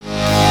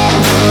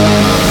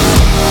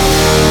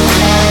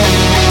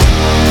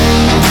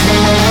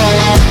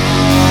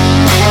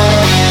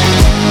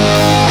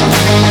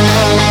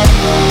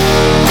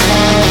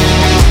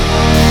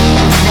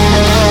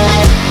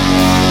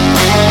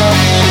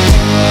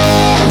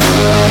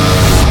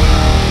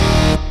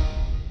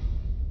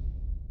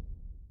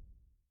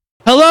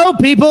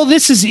people?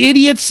 This is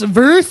Idiots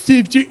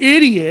versus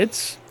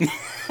Idiots.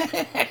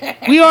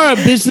 We are a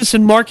business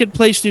and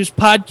marketplace news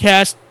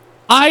podcast.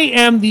 I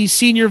am the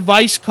senior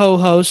vice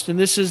co-host, and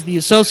this is the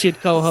associate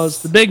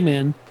co-host, the big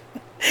man.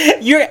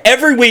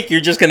 Every week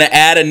you're just going to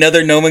add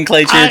another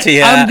nomenclature to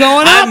you.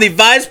 I'm the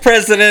vice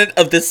president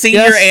of the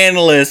senior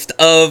analyst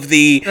of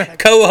the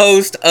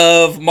co-host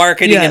of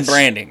marketing and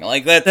branding.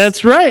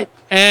 That's right.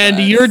 And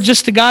you're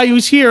just a guy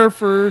who's here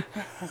for,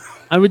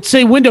 I would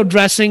say, window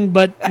dressing,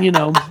 but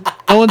no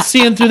one's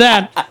seeing through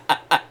that.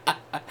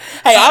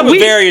 Hey, I'm a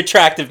very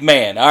attractive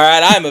man. All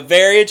right, I'm a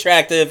very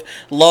attractive,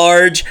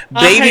 large,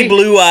 baby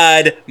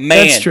blue-eyed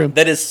man. That's true.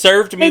 That has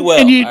served me well.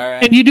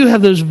 And you do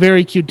have those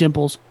very cute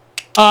dimples.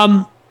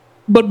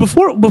 But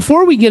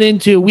before we get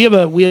into, we have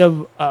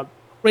a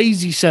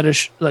crazy set of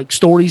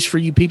stories for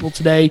you people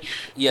today.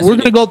 Yes, we're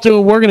going to go through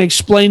and we're going to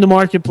explain the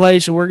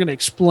marketplace, and we're going to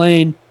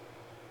explain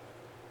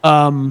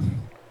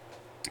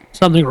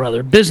something or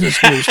other,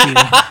 business news to you.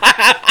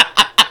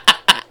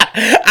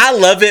 I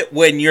love it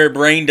when your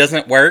brain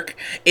doesn't work.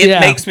 It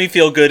makes me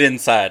feel good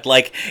inside.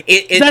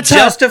 It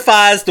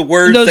justifies the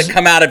words that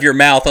come out of your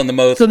mouth on the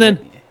most.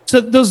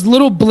 So those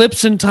little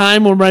blips in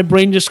time where my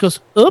brain just goes,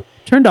 "Oop,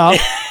 turned off."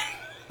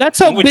 That's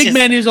how Big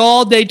Man is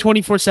all day,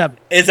 24/7.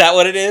 Is that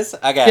what it is?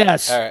 I got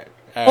it. All right.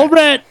 Over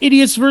at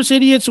Idiots vs.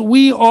 Idiots,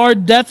 we are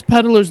death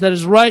peddlers. That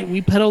is right.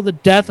 We peddle the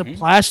death of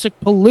plastic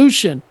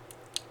pollution.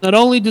 Not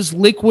only does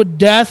Liquid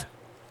Death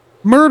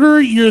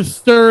murder your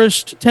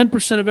thirst,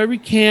 10% of every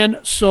can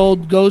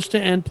sold goes to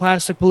end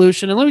plastic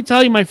pollution. And let me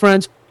tell you, my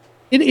friends,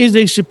 it is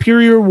a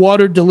superior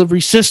water delivery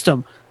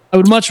system. I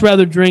would much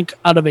rather drink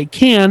out of a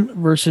can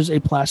versus a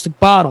plastic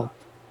bottle.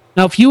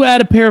 Now, if you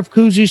add a pair of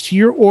koozies to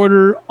your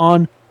order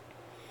on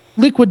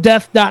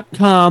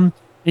liquiddeath.com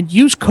and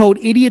use code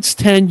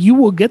IDIOTS10, you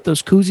will get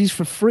those koozies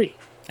for free.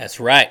 That's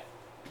right.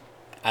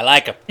 I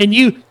like them. And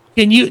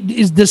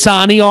is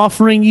Dasani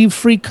offering you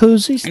free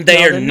koozies?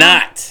 They are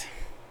not.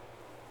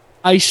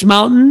 Ice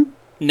Mountain?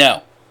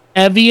 No.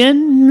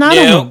 Evian? None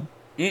of them.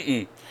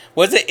 Mm-mm.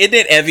 Isn't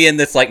it Evian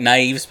that's like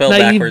naive spelled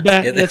backwards?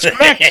 That's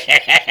correct.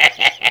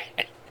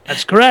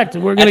 That's correct.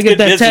 We're going to get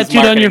that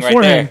tattooed on your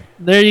forehead.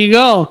 There you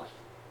go.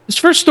 This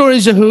first story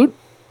is a hoot.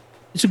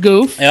 It's a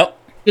goof. Yep.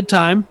 Good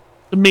time.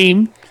 The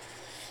meme.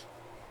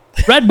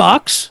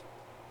 Redbox,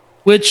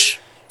 which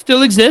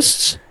still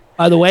exists,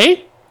 by the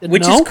way.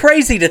 Which is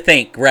crazy to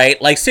think,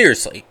 right? Like,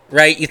 seriously,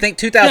 right? You think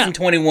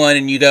 2021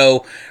 and you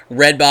go,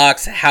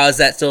 Redbox, how is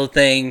that still a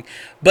thing?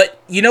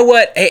 But you know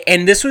what?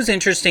 And this was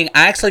interesting.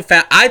 I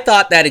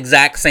thought that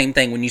exact same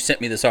thing when you sent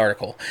me this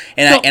article.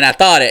 And I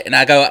thought it, and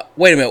I go,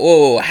 wait a minute,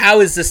 whoa, how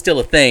is this still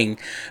a thing?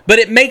 But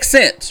it makes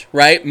sense,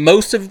 right?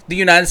 Most of the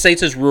United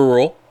States is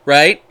rural,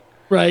 right?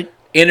 Right.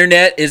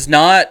 Internet is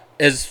not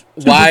as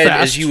wide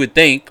as you would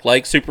think,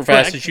 like super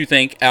fast as you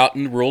think out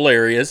in rural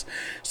areas.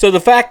 So the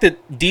fact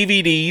that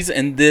DVDs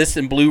and this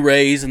and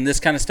Blu-rays and this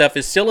kind of stuff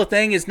is still a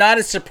thing is not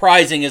as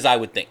surprising as I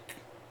would think.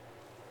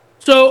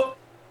 So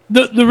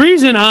the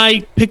reason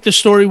I picked the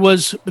story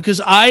was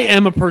because I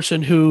am a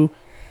person who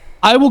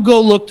I will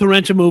go look to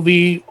rent a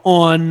movie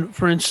on,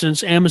 for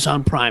instance,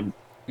 Amazon Prime.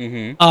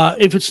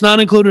 Mm-hmm. If it's not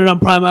included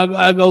on Prime,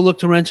 I go look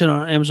to rent it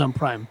on Amazon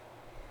Prime.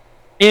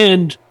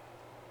 And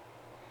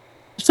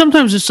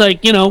sometimes it's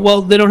like, they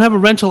don't have a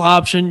rental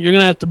option. You're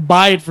going to have to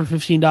buy it for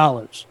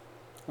 $15.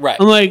 Right.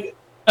 I'm like,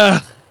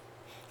 I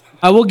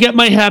will get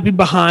my happy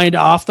behind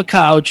off the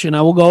couch and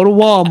I will go to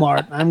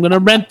Walmart. I'm going to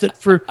rent it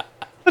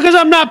because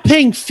I'm not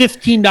paying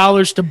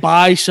 $15 to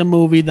buy some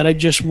movie that I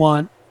just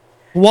want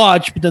to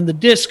watch, but then the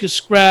disc is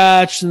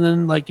scratched and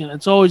then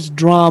it's always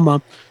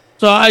drama.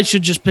 So I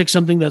should just pick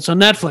something that's on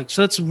Netflix.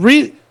 So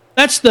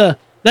that's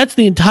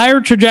the entire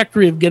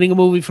trajectory of getting a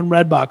movie from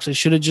Redbox. I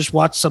should have just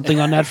watched something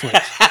on Netflix.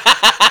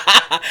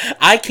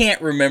 I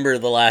can't remember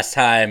the last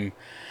time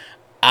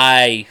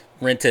I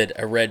rented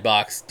a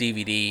Redbox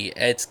DVD.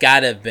 It's got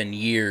to have been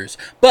years.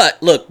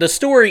 But look, the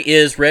story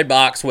is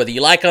Redbox, whether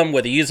you like them,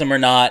 whether you use them or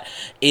not,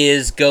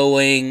 is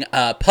going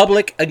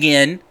public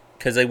again,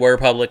 because they were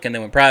public and they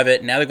went private.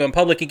 And now they're going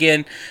public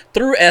again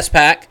through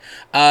SPAC.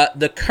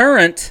 The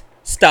current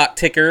stock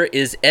ticker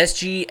is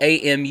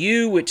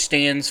SGAMU, which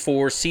stands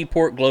for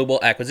Seaport Global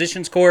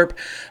Acquisitions Corp.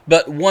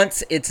 But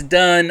once it's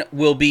done,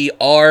 will be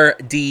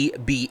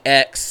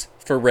RDBX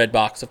for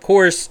Redbox, of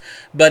course.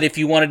 But if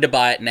you wanted to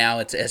buy it now,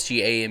 it's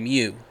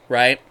SGAMU,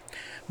 right?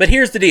 But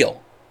here's the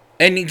deal.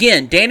 And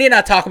again, Danny and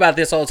I talk about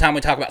this all the time. We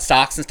talk about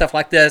stocks and stuff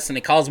like this, and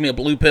he calls me a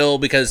blue pill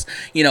because,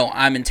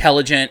 I'm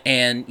intelligent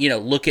and,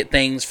 look at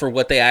things for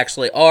what they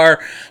actually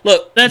are.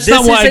 Look, that's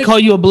not why I call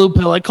you a blue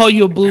pill. I call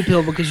you a blue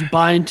pill because you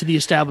buy into the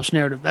established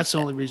narrative. That's the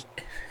only reason.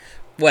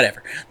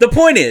 Whatever. The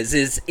point is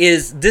this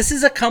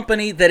is a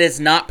company that is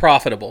not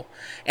profitable,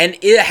 and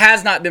it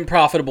has not been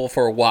profitable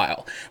for a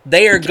while.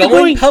 They are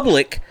going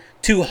public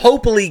to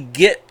hopefully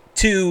get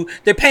to,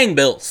 they're paying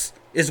bills.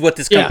 Is what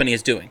this company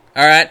is doing.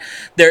 All right,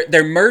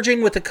 they're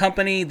merging with a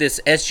company,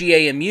 this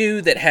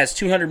SGAMU, that has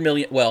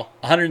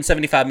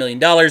 $175 million.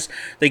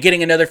 They're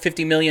getting another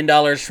 $50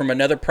 million from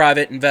another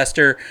private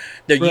investor.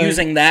 They're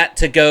using that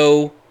to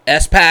go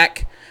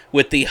SPAC.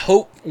 with the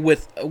hope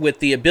with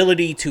the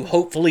ability to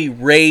hopefully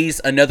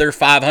raise another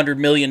 $500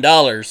 million.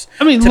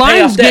 I mean,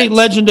 Lionsgate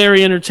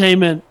Legendary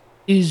Entertainment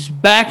is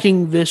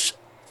backing this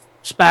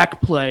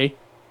SPAC play.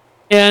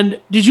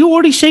 And did you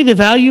already say the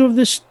value of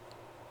this,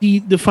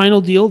 the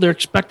final deal? They're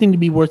expecting to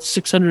be worth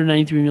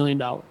 $693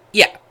 million.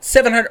 Yeah,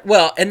 700.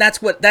 Well, and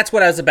that's what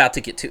I was about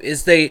to get to.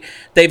 Is they've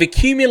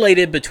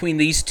accumulated between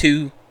these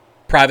two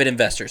private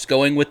investors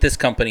going with this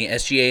company,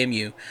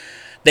 SGAMU.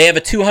 They have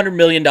a $200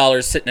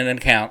 million sitting in an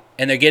account,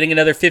 and they're getting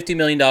another $50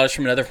 million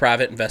from another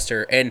private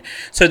investor. And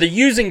so they're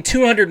using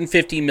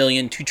 $250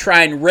 million to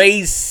try and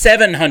raise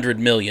 $700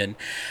 million.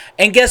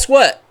 And guess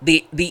what?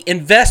 The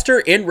investor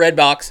in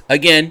Redbox,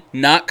 again,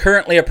 not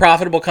currently a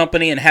profitable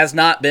company and has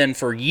not been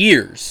for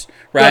years,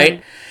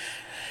 right?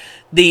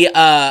 The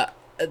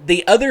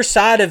other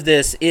side of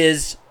this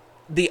is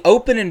the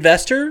open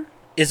investor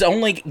is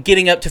only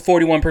getting up to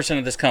 41%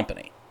 of this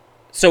company.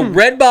 So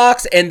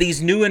Redbox and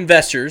these new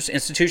investors,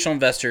 institutional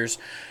investors,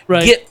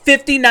 get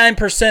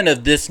 59%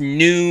 of this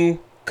new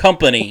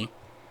company,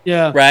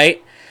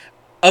 right?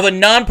 Of a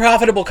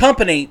non-profitable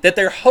company that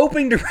they're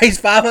hoping to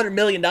raise $500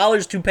 million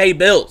to pay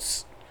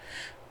bills.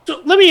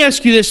 So let me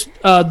ask you this,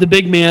 the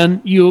big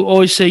man. You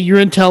always say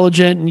you're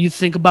intelligent and you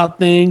think about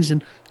things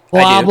and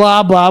blah,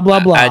 blah, blah,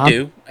 blah, blah. I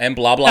do. And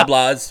blah, blah,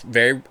 blah is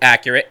very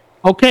accurate.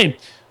 Okay.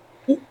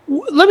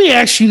 Let me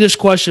ask you this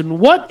question.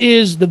 What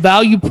is the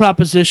value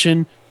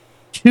proposition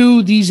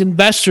to these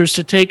investors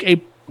to take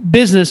a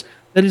business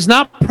that is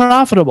not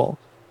profitable,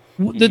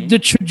 the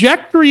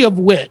trajectory of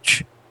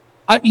which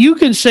you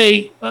can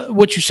say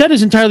what you said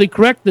is entirely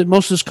correct, that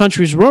most of this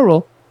country is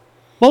rural.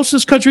 Most of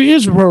this country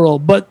is rural,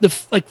 but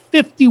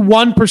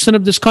 51%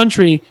 of this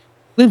country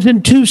lives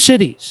in 2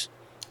 cities.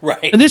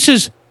 Right. And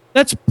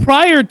that's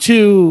prior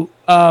to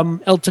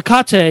El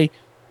Tecate,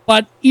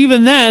 but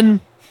even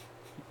then,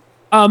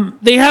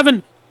 they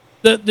haven't.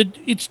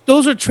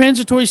 Those are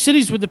transitory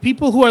cities where the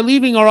people who are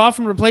leaving are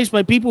often replaced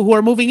by people who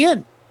are moving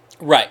in.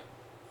 Right.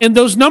 And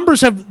those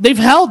numbers they've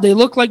held. They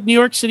look like New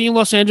York City and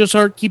Los Angeles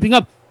are keeping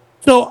up.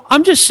 So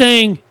I'm just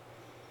saying,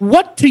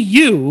 what to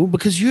you,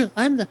 because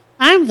I'm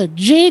the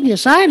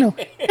genius. I know.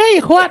 Tell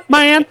you what,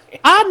 man.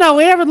 I know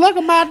every look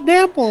at my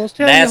dimples.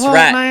 That's you what,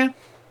 right. Man.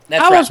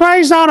 That's I was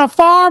raised on a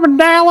farm in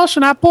Dallas,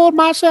 and I pulled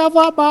myself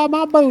up by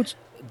my boots.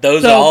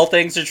 Those are all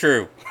things are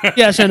true.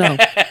 Yes, I know.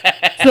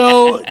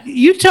 So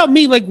you tell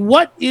me,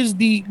 what is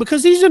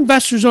because these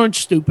investors aren't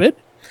stupid.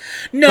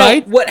 No,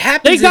 right? What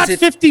happens is they got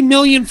 $50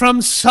 million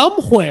from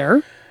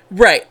somewhere.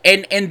 Right.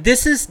 And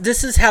this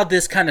is how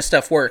this kind of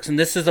stuff works. And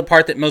this is the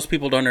part that most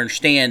people don't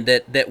understand,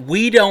 that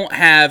we don't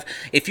have,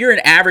 if you're an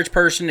average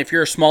person, if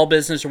you're a small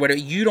business or whatever,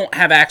 you don't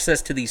have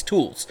access to these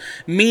tools.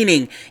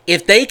 Meaning,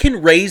 if they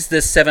can raise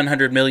this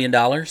 $700 million,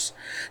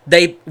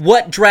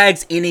 what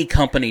drags any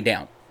company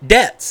down?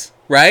 Debts.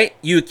 Right?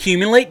 You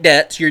accumulate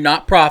debts. You're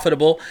not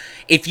profitable.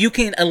 If you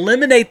can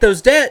eliminate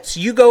those debts,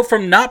 you go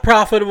from not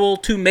profitable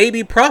to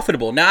maybe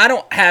profitable. Now, I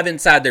don't have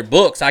inside their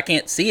books. I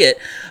can't see it.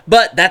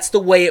 But that's the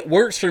way it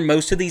works for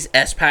most of these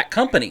SPAC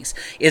companies,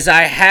 is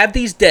I have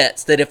these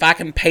debts that if I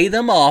can pay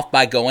them off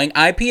by going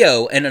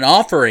IPO and an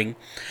offering,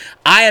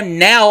 I am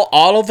now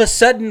all of a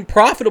sudden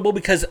profitable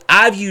because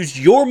I've used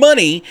your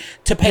money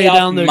to pay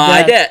off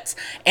my debts.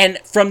 And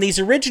from these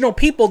original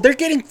people, they're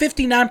getting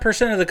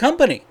 59% of the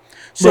company.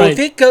 So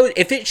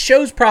if it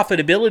shows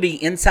profitability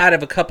inside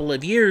of a couple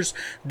of years,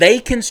 they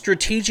can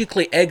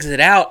strategically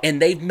exit out,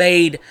 and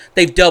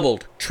they've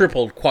doubled,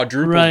 tripled,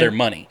 quadrupled their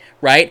money,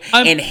 right?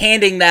 And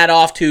handing that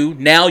off to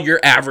now your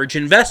average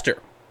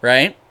investor,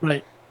 right?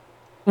 Right.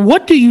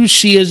 What do you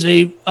see as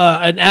an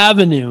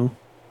avenue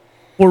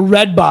for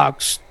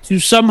Redbox to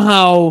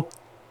somehow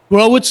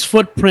grow its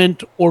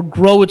footprint or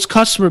grow its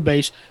customer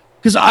base?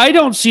 Because I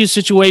don't see a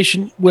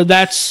situation where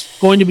that's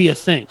going to be a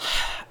thing.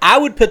 I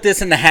would put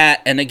this in the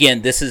hat, and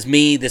again, this is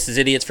me, this is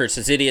Idiots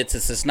versus Idiots,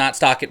 this is not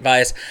stock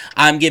advice,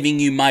 I'm giving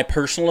you my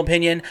personal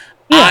opinion.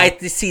 Yeah. I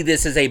see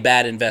this as a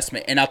bad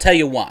investment, and I'll tell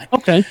you why.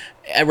 Okay.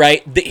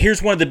 Right?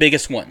 Here's one of the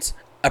biggest ones.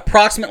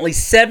 Approximately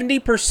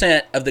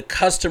 70% of the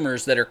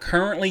customers that are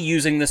currently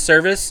using this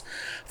service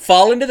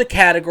fall into the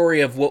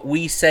category of what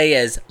we say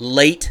as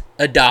late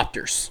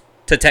adopters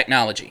to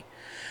technology.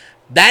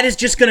 That is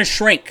just going to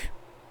shrink,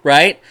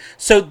 right?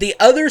 So the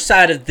other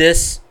side of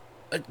this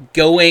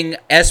going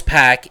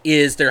SPAC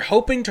is they're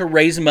hoping to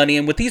raise money,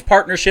 and with these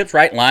partnerships,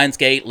 right,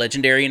 Lionsgate,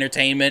 Legendary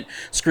Entertainment,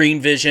 Screen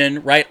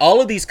Vision, right,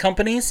 all of these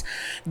companies,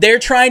 they're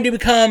trying to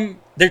get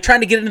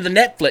into the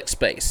Netflix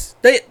space.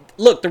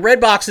 Look, the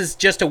Redbox is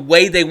just a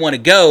way they want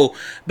to go,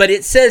 but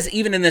it says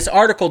even in this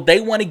article they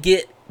want to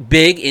get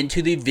big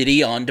into the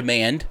video on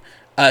demand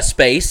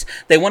space.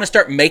 They want to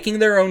start making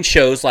their own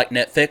shows like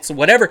Netflix or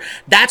whatever.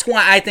 That's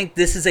why I think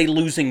this is a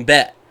losing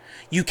bet.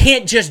 You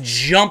can't just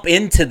jump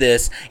into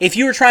this. If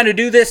you were trying to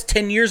do this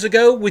 10 years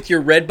ago with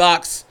your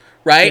Redbox,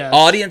 right,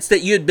 audience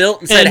that you had built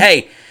and said,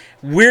 hey,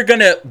 we're going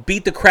to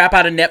beat the crap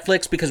out of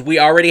Netflix because we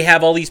already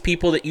have all these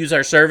people that use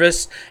our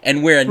service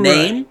and we're a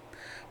name.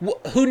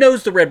 Who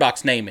knows the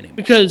Redbox name anymore?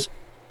 Because,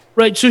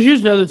 so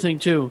here's the other thing,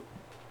 too.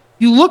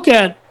 You look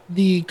at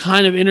the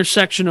kind of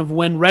intersection of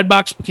when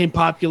Redbox became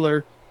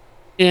popular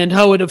and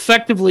how it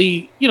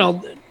effectively,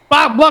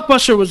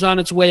 Blockbuster was on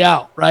its way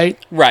out, right?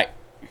 Right.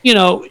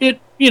 It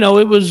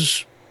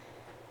was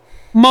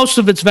most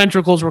of its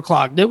ventricles were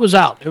clogged. It was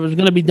out. It was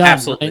going to be done.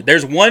 Absolutely. Right?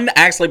 There's one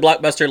actually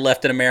Blockbuster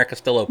left in America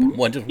still open.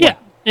 Just one.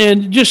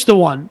 And just the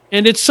one.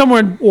 And it's somewhere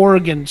in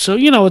Oregon. So,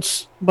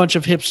 it's a bunch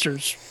of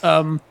hipsters.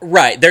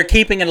 Right. They're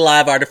keeping it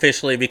alive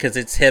artificially because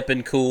it's hip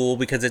and cool,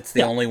 because it's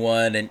the only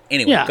one. And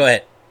anyway, go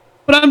ahead.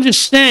 But I'm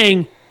just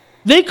saying,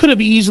 they could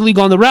have easily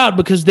gone the route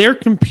because they're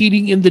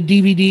competing in the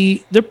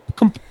DVD. They're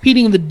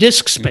competing in the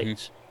disc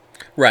space.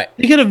 Right.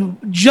 They could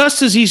have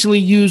just as easily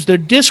used their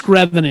disc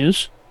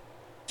revenues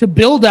to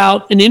build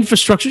out an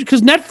infrastructure,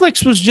 because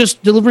Netflix was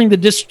just delivering the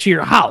disc to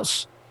your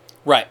house.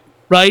 Right.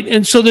 Right.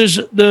 And so there's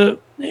the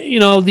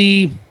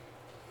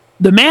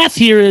math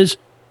here is,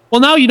 well,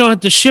 now you don't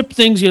have to ship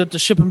things. You have to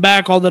ship them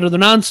back, all that other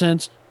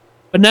nonsense.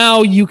 But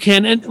now you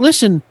can. And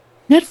listen,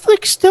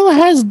 Netflix still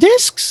has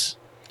discs.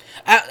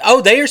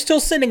 They are still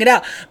sending it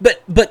out.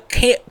 But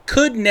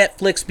could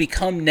Netflix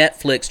become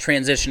Netflix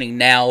transitioning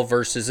now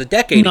versus a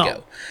decade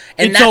ago?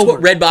 And that's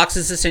what Redbox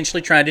is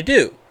essentially trying to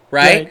do.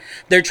 Right?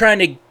 They're trying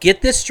to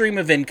get this stream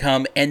of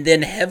income and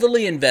then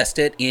heavily invest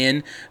it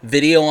in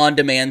video on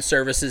demand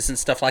services and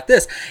stuff like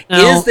this.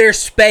 Now, is there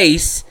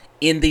space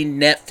in the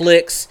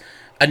Netflix?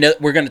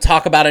 We're going to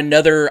talk about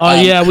another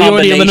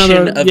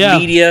combination of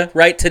media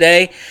right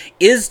today.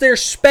 Is there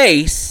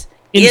space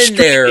in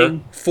there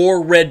for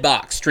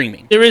Redbox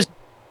streaming? There is,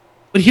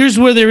 but here's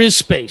where there is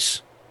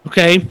space.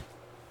 Okay,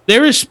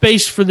 there is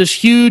space for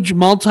this huge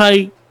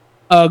multinational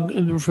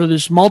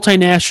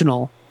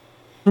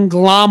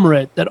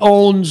conglomerate that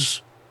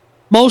owns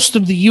most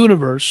of the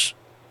universe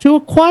to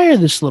acquire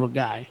this little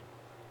guy.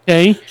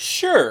 Okay?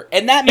 Sure.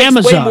 And that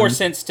makes way more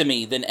sense to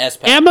me than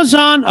SPAC.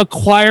 Amazon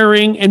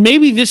acquiring, and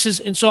maybe this is,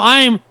 and so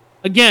I'm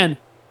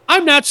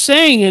not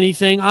saying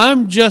anything.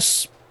 I'm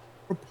just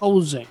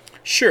proposing.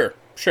 Sure.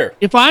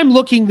 If I'm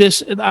looking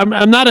this,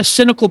 I'm not a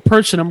cynical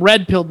person. I'm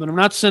red-pilled, but I'm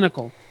not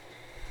cynical.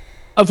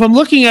 If I'm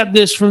looking at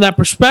this from that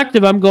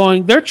perspective, I'm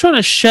going, they're trying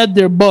to shed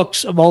their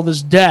books of all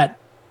this debt.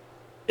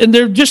 And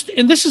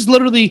this is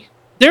literally,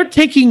 they're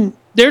taking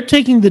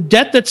the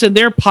debt that's in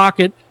their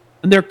pocket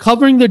and they're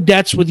covering their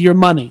debts with your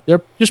money.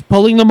 They're just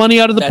pulling the money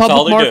out of the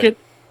public market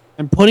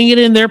and putting it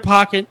in their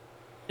pocket.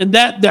 And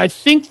that, I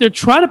think they're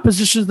trying to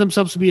position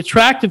themselves to be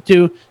attractive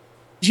to.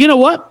 You know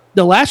what?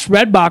 The last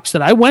Redbox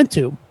that I went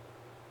to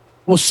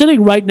was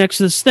sitting right next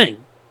to this thing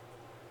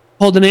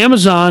called an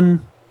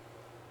Amazon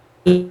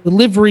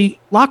delivery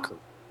locker.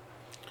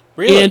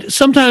 Really? And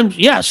sometimes,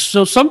 yes.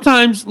 So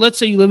sometimes, let's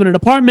say you live in an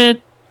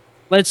apartment.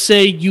 Let's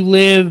say you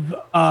live,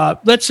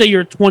 let's say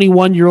you're a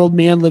 21-year-old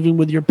man living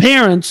with your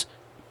parents.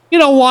 You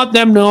don't want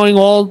them knowing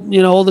all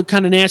the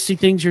kind of nasty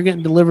things you're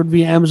getting delivered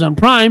via Amazon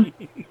Prime.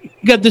 You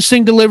got this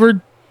thing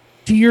delivered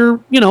to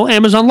your,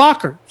 Amazon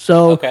locker.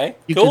 So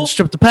you can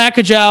strip the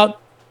package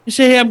out. You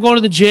say, hey, I'm going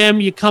to the gym.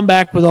 You come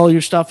back with all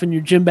your stuff in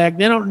your gym bag.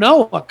 They don't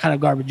know what kind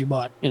of garbage you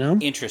bought,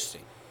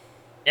 Interesting.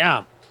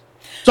 Yeah.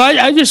 So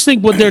I just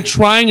think what they're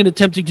trying and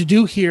attempting to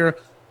do here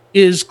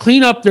is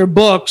clean up their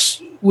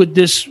books with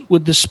the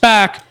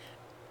SPAC,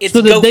 it's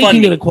so that they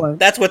can get acquired.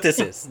 That's what this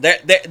is. They're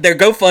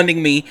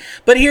GoFunding me.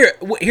 But here's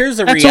the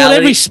reality. That's what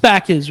every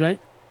SPAC is, right?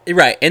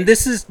 Right, and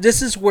this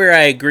is where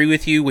I agree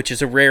with you, which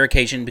is a rare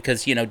occasion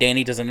because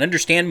Danny doesn't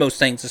understand most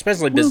things,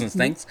 especially business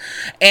things.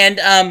 And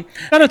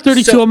got a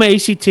 32 on my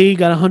ACT,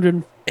 got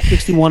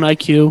 161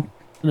 IQ.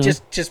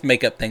 Just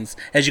make up things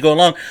as you go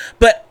along.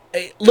 But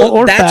look,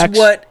 or that's facts.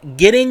 what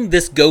getting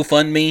this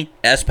GoFundMe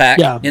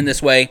SPAC in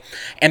this way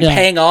and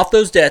paying off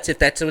those debts, if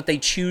that's what they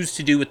choose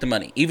to do with the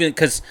money. Even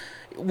because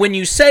when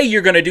you say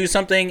you're going to do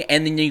something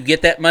and then you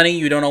get that money,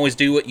 you don't always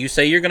do what you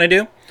say you're going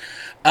to do,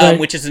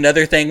 which is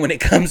another thing when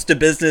it comes to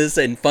business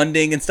and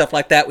funding and stuff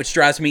like that, which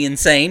drives me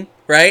insane,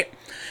 right?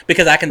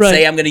 Because I can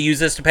say I'm going to use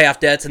this to pay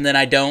off debts and then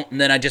I don't, and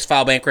then I just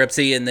file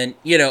bankruptcy and then,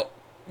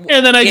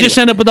 and then I just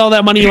end up with all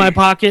that money in my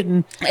pocket,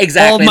 and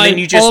exactly. And then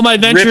you just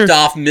ripped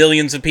off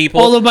millions of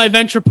people. All of my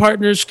venture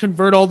partners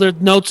convert all their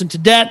notes into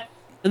debt,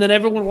 and then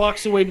everyone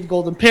walks away with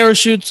golden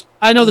parachutes.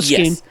 I know the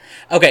scheme.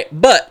 Okay,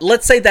 but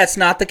let's say that's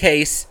not the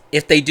case.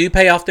 If they do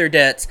pay off their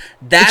debts,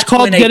 that's it's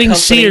called when getting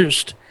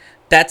Searsed.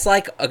 That's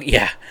like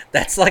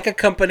that's like a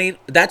company.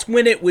 That's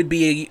when it would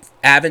be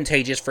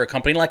advantageous for a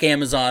company like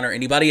Amazon or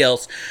anybody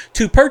else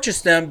to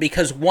purchase them,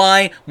 because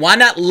why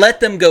not let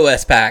them go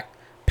SPAC?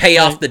 Pay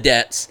off the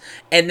debts,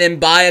 and then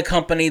buy a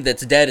company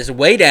that's debt is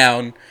way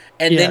down,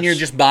 and then you're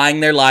just buying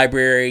their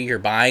library, you're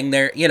buying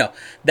their,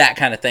 that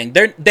kind of thing.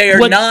 They're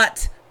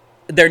not,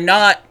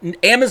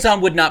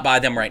 Amazon would not buy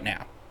them right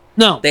now.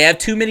 No. They have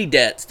too many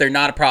debts. They're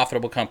not a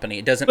profitable company.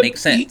 It doesn't make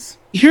sense.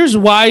 Here's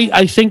why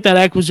I think that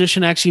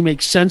acquisition actually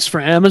makes sense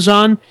for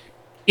Amazon,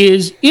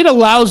 is it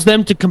allows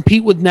them to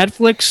compete with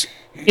Netflix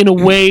in a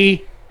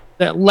way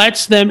that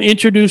lets them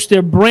introduce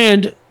their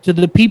brand to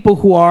the people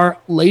who are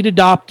late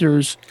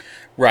adopters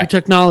to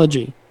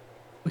technology.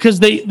 Because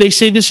they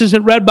say this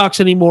isn't Redbox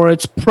anymore,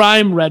 it's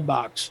Prime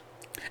Redbox.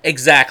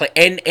 Exactly.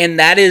 And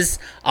that is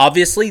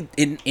obviously,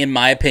 in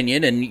my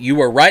opinion, and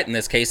you are right in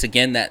this case,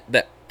 again,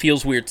 that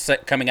feels weird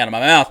coming out of my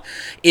mouth,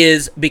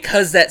 is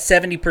because that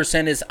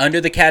 70% is under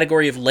the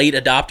category of late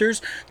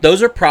adopters.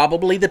 Those are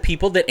probably the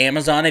people that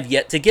Amazon have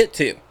yet to get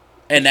to.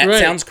 And that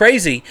sounds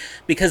crazy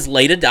because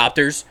late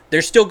adopters,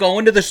 they're still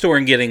going to the store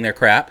and getting their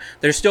crap.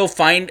 They're still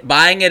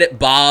buying it at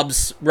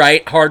Bob's,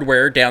 right,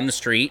 hardware down the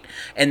street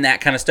and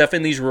that kind of stuff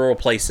in these rural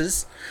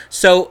places.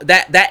 So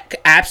that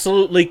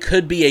absolutely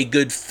could be a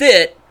good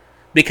fit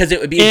because it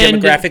would be a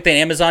demographic that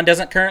Amazon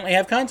doesn't currently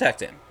have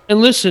contact in.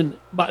 And listen,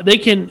 they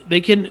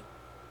can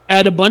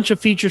add a bunch of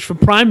features for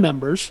Prime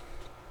members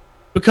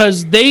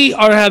because they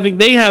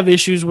have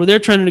issues where they're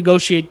trying to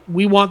negotiate.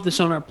 We want this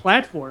on our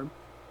platform.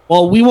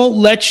 Well, we won't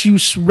let you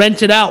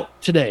rent it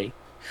out today.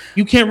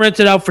 You can't rent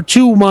it out for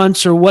 2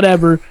 months or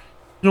whatever. You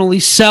can only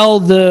sell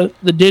the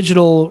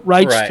digital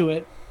rights to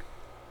it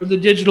or the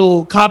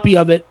digital copy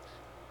of it.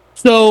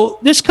 So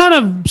this kind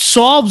of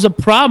solves a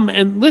problem.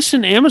 And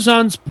listen,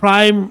 Amazon's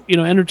Prime,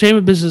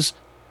 entertainment business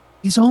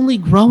is only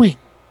growing.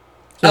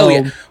 So, oh,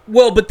 yeah.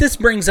 Well, but this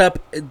brings up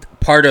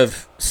part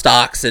of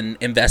stocks and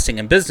investing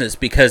in business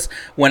because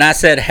when I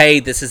said, hey,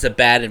 this is a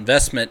bad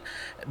investment,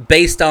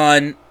 based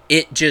on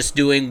it just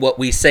doing what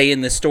we say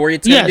in this story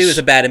it's going to do is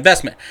a bad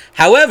investment.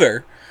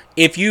 However,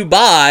 if you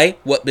buy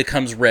what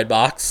becomes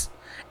Redbox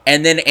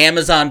and then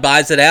Amazon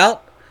buys it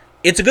out,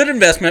 it's a good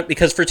investment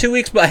because for 2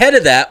 weeks ahead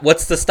of that,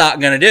 what's the stock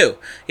going to do?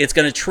 It's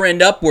going to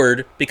trend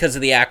upward because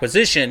of the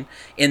acquisition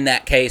in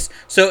that case.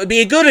 So it would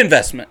be a good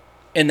investment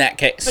in that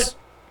case.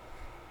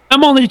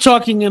 I'm only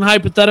talking in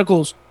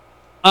hypotheticals.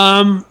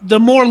 The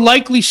more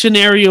likely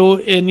scenario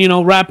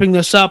in, wrapping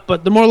this up,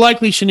 but the more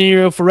likely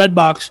scenario for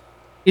Redbox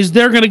is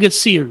they're going to get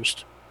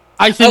Sears.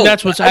 I think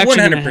that's what's actually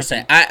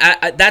 100%.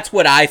 I that's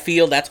what I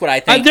feel. That's what I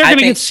think. They're going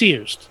to get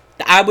Sears.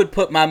 I would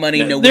put my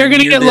money nowhere They're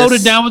going to near get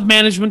loaded down with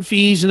management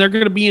fees, and they're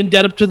going to be in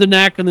debt up to the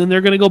neck, and then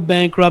they're going to go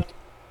bankrupt.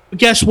 But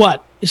guess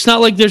what? It's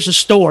not like there's a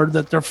store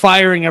that they're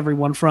firing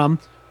everyone from.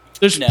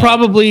 There's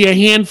probably a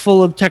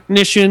handful of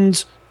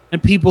technicians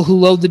and people who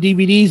load the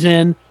DVDs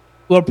in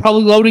who are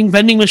probably loading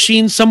vending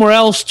machines somewhere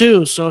else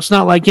too. So it's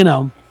not like,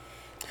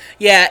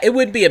 Yeah, it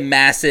would be a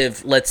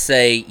massive, let's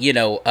say,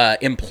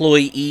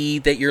 employee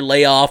that you're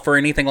lay off or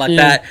anything like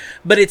that.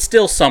 But it's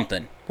still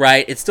something,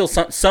 right? It's still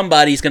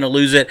somebody's going to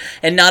lose it.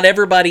 And not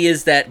everybody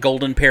is that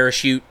golden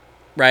parachute,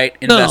 right,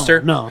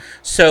 investor. No.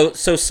 So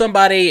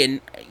somebody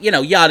and,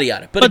 yada,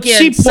 yada. But again,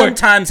 Seaport,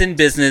 sometimes in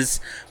business,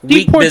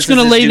 weak Seaport's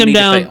going to lay them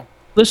down. Fail.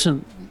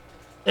 Listen,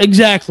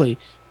 exactly.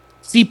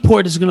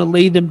 Seaport is going to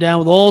lay them down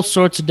with all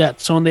sorts of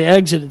debt. So when they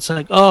exit, it's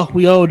like,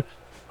 we owed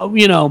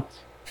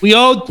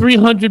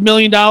 $300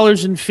 million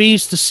in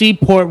fees to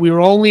Seaport. We were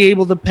only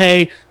able to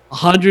pay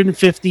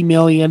 $150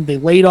 million. They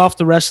laid off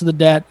the rest of the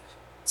debt.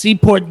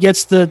 Seaport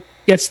gets the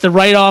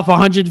write off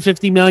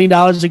 $150 million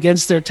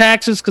against their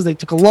taxes because they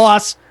took a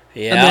loss.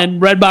 Yeah.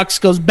 And then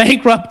Redbox goes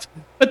bankrupt.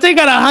 But they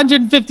got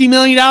 $150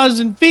 million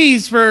in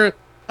fees for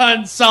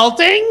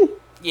consulting.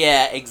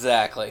 Yeah,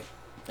 exactly.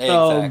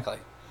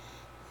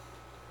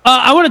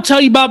 I want to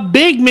tell you about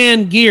Big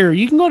Man Gear.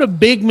 You can go to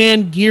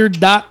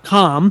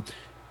bigmangear.com,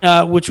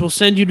 which will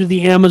send you to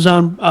the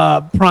Amazon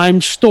Prime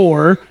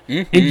store,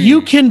 and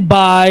you can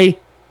buy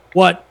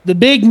what the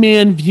big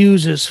man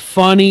views as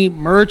funny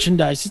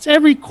merchandise. It's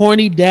every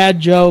corny dad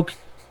joke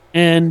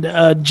and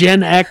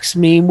Gen X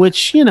meme,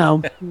 which, I used to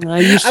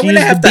use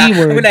the B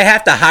word. I'm going to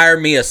have to hire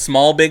me a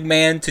small big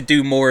man to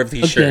do more of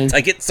these shirts.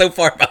 I get so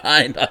far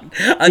behind on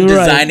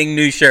designing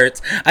new shirts.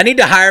 I need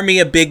to hire me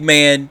a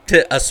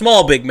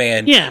small big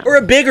man, or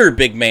a bigger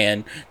big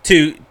man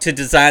to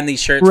design these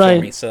shirts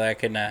for me so that I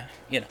can,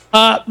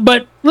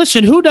 But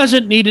listen, who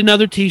doesn't need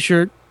another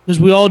T-shirt? Because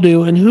we all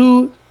do. And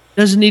who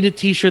doesn't need a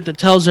T-shirt that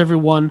tells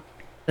everyone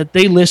that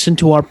they listen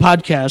to our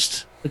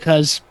podcast?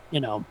 Because,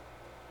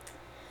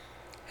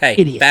 hey,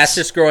 idiots.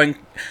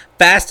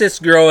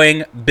 fastest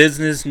growing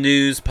business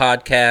news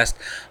podcast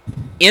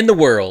in the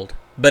world,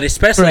 but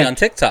especially on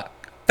TikTok.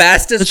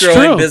 Fastest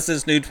growing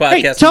business news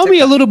podcast. Hey, tell me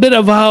a little bit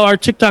of how our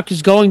TikTok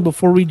is going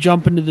before we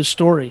jump into the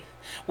story.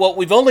 Well,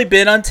 we've only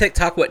been on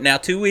TikTok,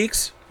 2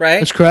 weeks, right?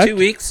 That's correct. 2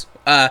 weeks.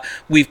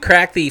 We've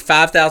cracked the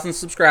 5,000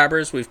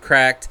 subscribers. We've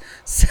cracked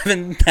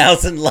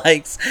 7,000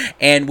 likes,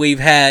 and we've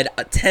had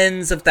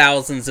tens of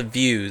thousands of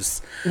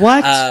views.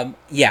 What?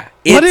 Yeah.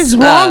 What is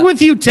wrong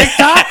with you,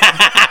 TikTok?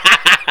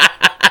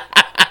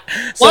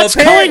 What's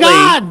going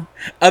on?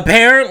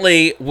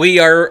 Apparently, we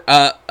are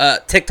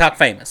TikTok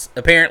famous.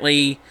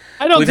 Apparently,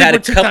 I don't think we're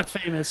TikTok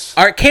famous.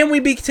 Can we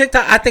be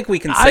TikTok? I think we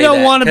can say that. I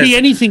don't want to be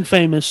anything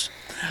famous.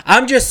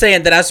 I'm just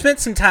saying that I've spent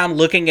some time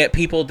looking at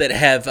people that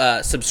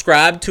have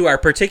subscribed to our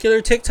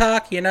particular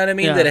TikTok. You know what I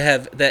mean? Yeah. That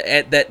have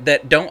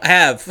that don't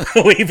have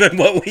even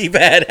what we've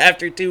had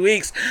after 2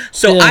 weeks.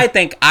 So I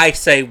think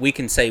we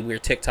can say we're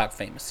TikTok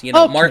famous.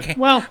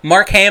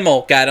 Mark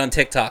Hamill got on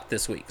TikTok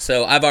this week,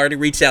 so I've already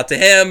reached out to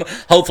him.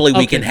 Hopefully,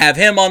 we can have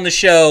him on the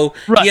show.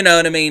 Right. You know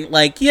what I mean?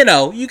 Like, you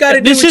got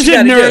to do. This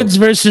isn't nerds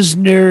versus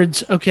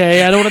nerds.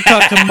 Okay, I don't want to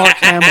talk to Mark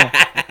Hamill.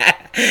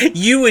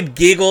 You would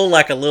giggle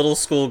like a little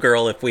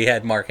schoolgirl if we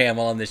had Mark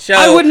Hamill on the show.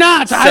 I would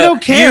not. So I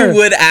don't care. You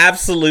would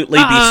absolutely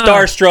be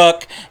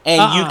starstruck,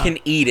 and you can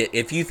eat it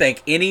if you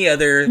think any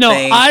other thing. No,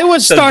 I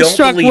was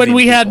starstruck when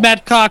we had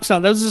Matt Cox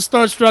on. That was as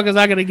starstruck as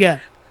I'm going to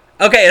get.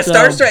 Okay,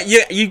 starstruck.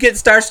 You get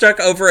starstruck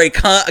over a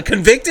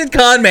convicted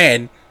con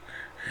man.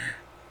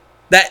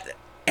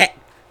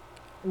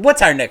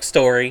 What's our next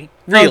story?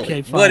 Really?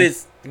 Okay, fine.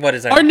 What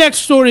is our next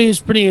story is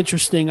pretty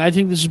interesting. I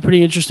think this is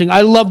pretty interesting.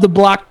 I love the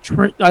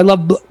blockchain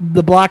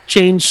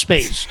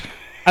space.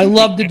 I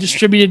love the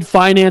distributed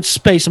finance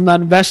space. I'm not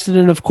invested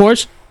in it, of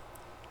course.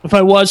 If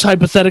I was,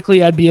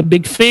 hypothetically, I'd be a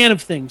big fan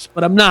of things,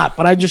 but I'm not.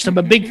 But I just am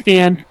a big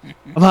fan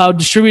of how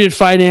distributed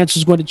finance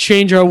is going to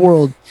change our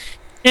world.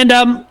 And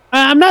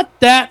I'm not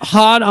that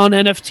hot on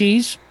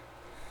NFTs.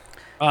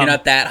 You're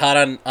not that hot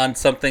on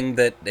something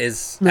that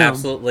is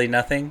absolutely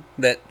nothing?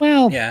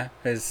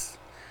 Is...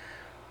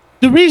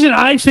 The reason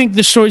I think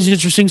this story is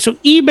interesting, so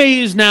eBay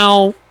is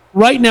now,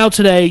 right now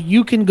today,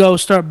 you can go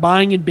start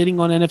buying and bidding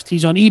on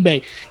NFTs on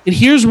eBay. And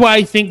here's why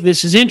I think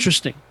this is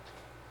interesting.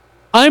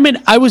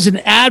 I was an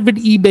avid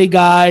eBay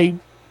guy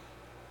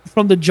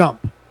from the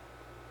jump.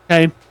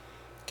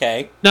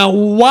 Okay. Now,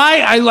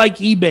 why I like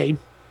eBay,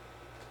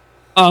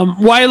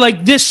 why I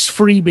like this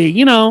for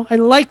eBay, I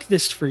like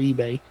this for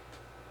eBay,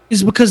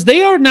 is because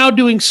they are now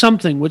doing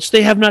something which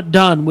they have not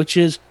done, which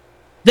is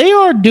they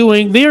are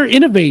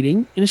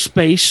innovating in a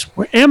space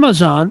where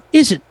Amazon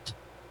isn't.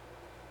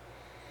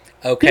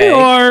 Okay. They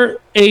are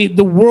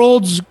the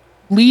world's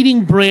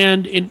leading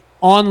brand in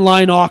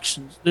online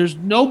auctions. There's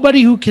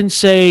nobody who can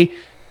say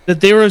that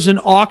there is an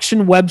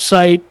auction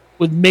website,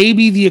 with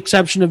maybe the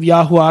exception of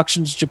Yahoo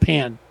Auctions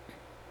Japan.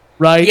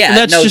 Right?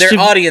 Yeah, their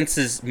audience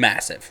is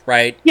massive,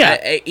 right?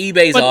 Yeah.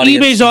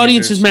 eBay's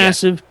audience is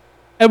massive.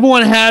 Yeah.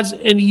 Everyone has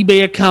an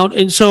eBay account.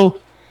 And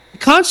so the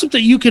concept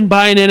that you can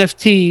buy an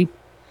NFT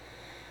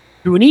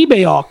through an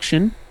eBay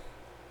auction,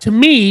 to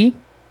me,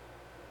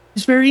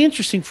 is very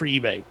interesting for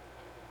eBay.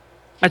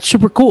 That's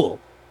super cool.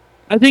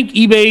 I think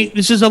eBay,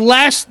 this is a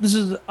last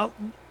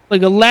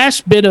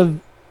bit of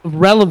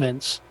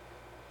relevance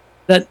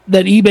that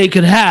eBay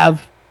could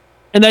have.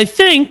 And I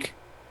think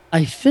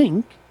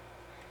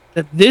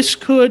that this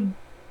could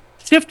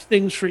shift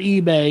things for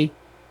eBay in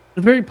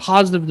a very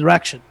positive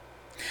direction.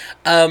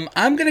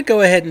 I'm going to go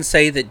ahead and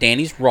say that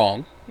Danny's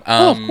wrong.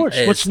 Of course.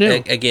 What's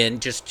new? Again,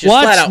 just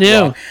flat out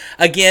wrong.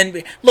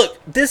 Again, look,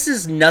 this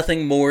is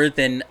nothing more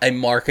than a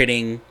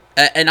marketing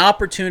an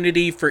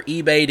opportunity for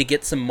eBay to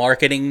get some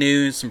marketing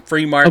news, some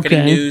free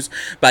marketing news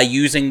by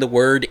using the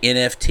word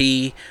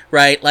NFT,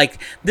 right?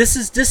 Like this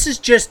is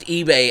just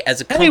eBay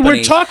as a company. Hey,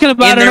 we're talking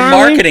about in their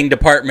marketing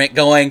department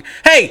going,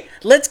 hey,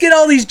 let's get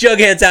all these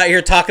jugheads out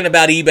here talking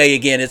about eBay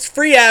again. It's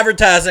free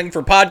advertising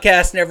for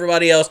podcasts and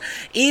everybody else.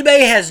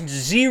 eBay has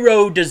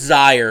zero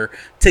desire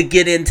to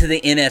get into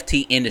the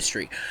NFT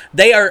industry.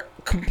 They are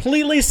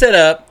completely set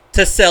up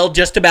to sell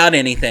just about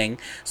anything.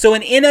 So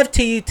an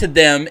NFT to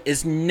them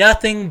is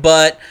nothing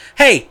but,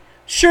 hey,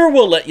 sure,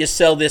 we'll let you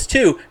sell this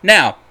too.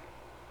 Now,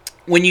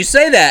 when you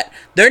say that,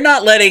 they're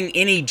not letting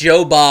any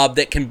Joe Bob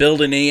that can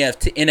build an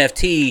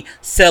NFT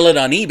sell it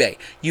on eBay.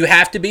 You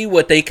have to be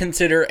what they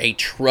consider a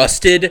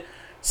trusted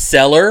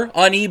seller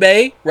on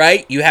eBay,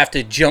 right? You have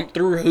to jump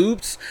through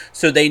hoops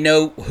so they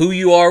know who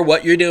you are,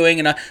 what you're doing,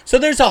 and so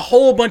there's a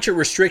whole bunch of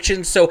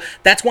restrictions. So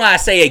that's why I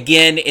say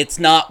again, it's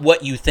not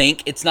what you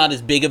think. It's not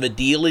as big of a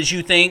deal as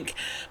you think,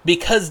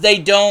 because they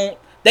don't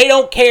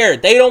care.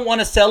 They don't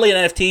want to sell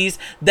NFTs.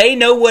 They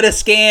know what a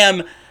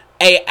scam.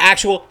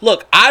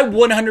 Look, I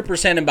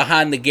 100% am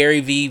behind the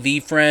Gary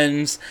V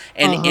Friends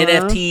and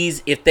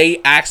NFTs if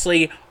they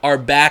actually are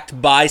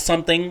backed by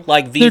something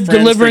like V Friends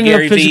delivering for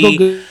Gary a physical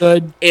V.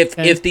 Good.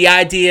 If the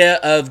idea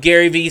of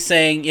Gary V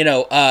saying,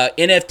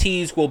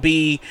 NFTs will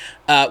be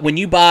when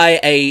you buy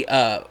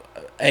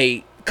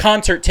a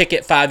concert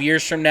ticket 5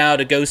 years from now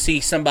to go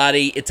see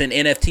somebody, it's an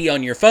NFT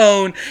on your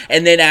phone,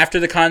 and then after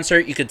the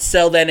concert you could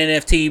sell that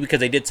NFT because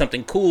they did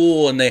something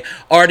cool and the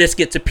artist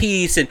gets a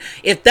piece. And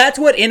if that's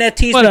what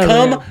NFTs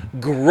become,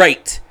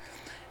 great.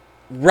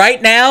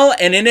 Right now,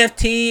 an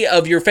NFT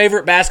of your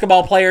favorite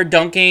basketball player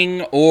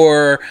dunking,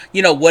 or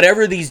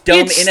whatever these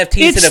dumb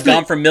NFTs that have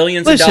gone for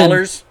millions of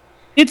dollars.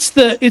 It's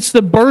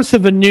the birth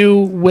of a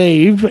new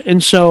wave,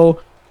 and so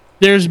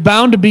there's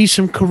bound to be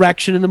some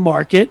correction in the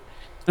market.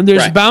 And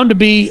there's bound to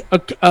be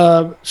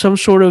some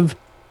sort of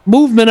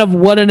movement of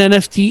what an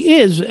NFT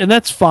is, and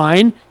that's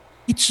fine.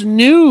 It's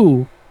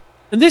new,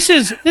 and this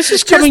is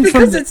coming from. Just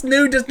because it's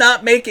new does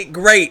not make it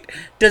great.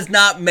 Does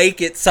not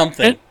make it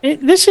something.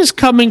 This is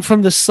coming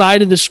from the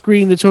side of the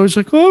screen that's always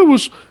like, oh,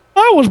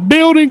 I was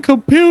building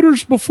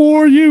computers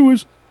before you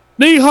was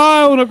knee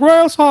high on a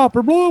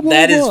grasshopper. Blah blah.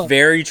 That is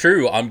very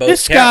true on both.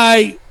 This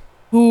guy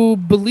who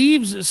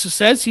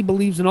says he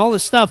believes in all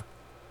this stuff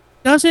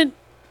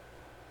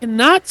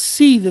cannot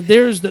see that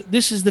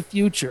this is the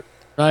future,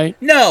 right?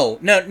 No,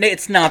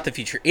 it's not the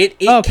future. It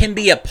can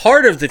be a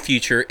part of the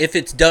future if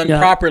it's done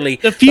properly.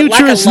 The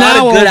future is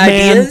now,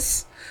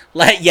 ideas,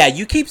 Like, yeah,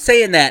 you keep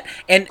saying that.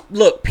 And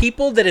look,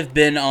 people that have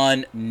been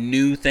on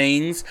new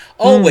things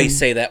always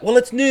say that. Well,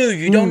 it's new.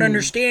 You don't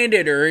understand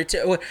it. Or it's.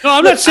 No,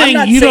 I'm not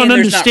saying you don't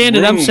understand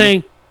it. I'm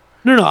saying,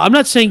 no, I'm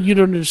not saying you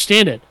don't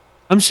understand it.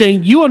 I'm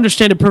saying you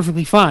understand it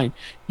perfectly fine.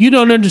 You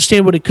don't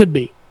understand what it could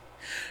be.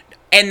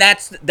 And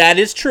that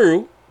is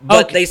true.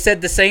 But they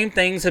said the same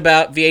things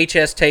about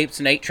VHS tapes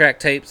and 8-track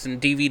tapes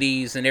and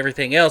DVDs and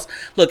everything else.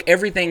 Look,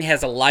 everything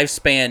has a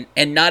lifespan,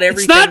 and not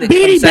everything that comes out.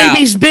 It's not Beanie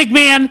Babies, big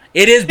man.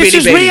 It is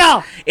Beanie Babies.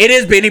 Real. It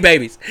is Beanie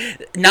Babies.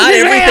 Not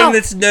everything real.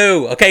 That's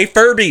new. Okay,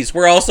 Furbies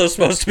were also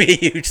supposed to be a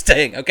huge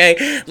thing.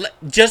 Okay,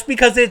 just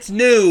because it's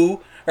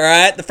new. All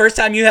right, the first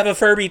time you have a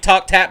Furby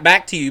tap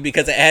back to you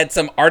because it had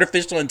some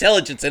artificial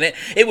intelligence in it,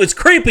 it was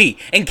creepy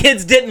and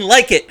kids didn't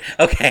like it.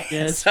 Okay,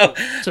 yeah, so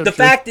the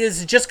fact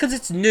is, just because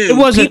it's new,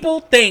 people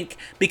think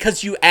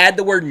because you add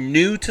the word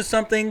new to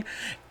something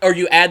or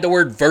you add the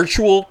word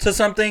virtual to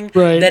something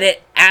that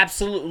it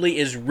absolutely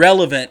is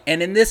relevant.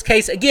 And in this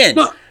case, again,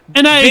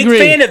 and I big agree.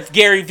 Fan of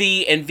Gary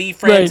Vee and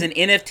VeeFriends and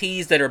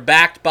NFTs that are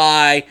backed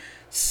by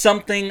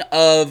something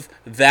of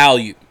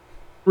value.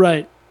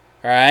 Right.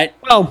 All right.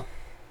 Well,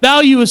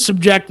 value is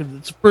subjective.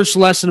 It's the first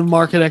lesson of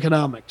market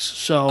economics.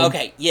 So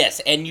okay, yes,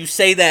 and you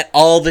say that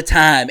all the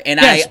time, and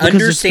yes, I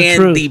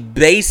understand the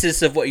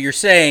basis of what you're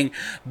saying,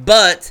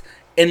 but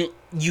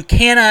you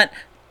cannot.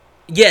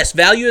 Yes,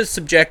 value is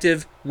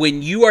subjective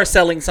when you are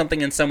selling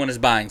something and someone is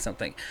buying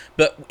something,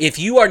 but if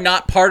you are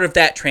not part of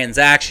that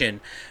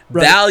transaction,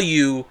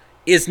 value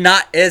is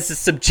not as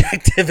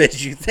subjective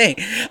as you think.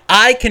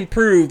 I can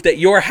prove that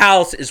your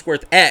house is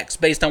worth X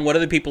based on what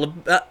other people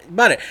have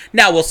bought it.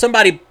 Now, will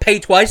somebody pay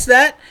twice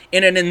that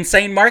in an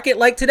insane market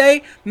like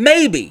today?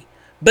 Maybe.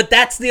 But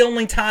that's the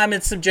only time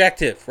it's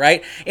subjective,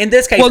 right? In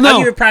this case, I'll give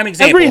you a prime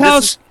example.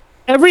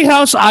 Every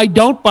house I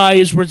don't buy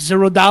is worth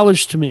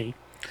 $0 to me.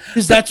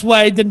 Because that's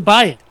why I didn't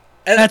buy it.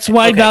 That's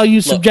why value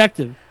is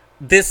subjective.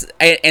 This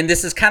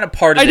is kind of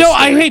part of this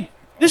story.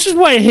 This is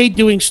why I hate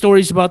doing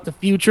stories about the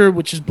future,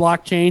 which is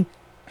blockchain,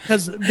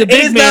 because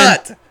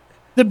the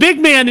big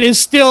man is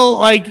still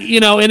like,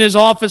 in his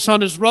office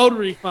on his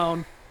rotary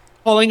phone,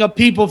 calling up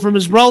people from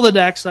his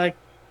Rolodex, like,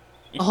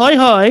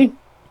 hi.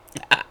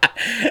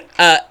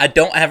 I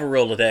don't have a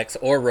Rolodex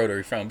or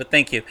rotary phone, but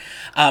thank you.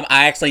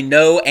 I actually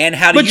know and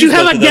how to use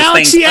both of those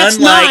things. But you have a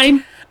Galaxy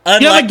S9.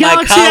 Unlike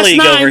my colleague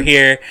S9. Over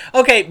here.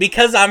 Okay,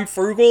 because I'm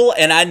frugal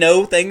and I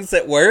know things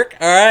that work.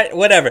 All right,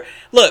 whatever.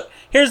 Look,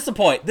 here's the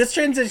point. This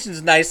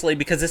transitions nicely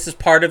because this is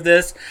part of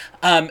this.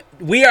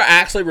 We are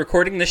actually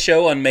recording the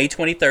show on May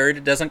 23rd.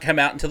 It doesn't come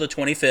out until the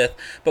 25th,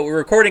 but we're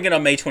recording it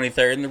on May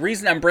 23rd. And the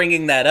reason I'm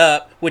bringing that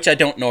up, which I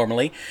don't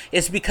normally,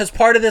 is because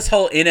part of this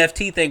whole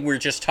NFT thing we're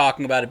just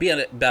talking about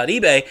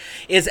eBay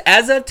is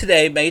as of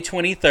today, May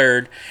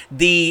 23rd,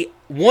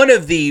 one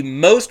of the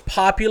most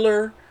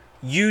popular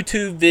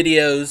YouTube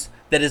videos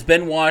that has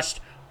been watched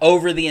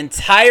over the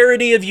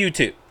entirety of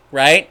YouTube,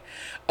 right?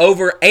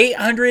 Over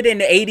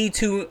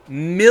 882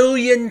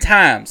 million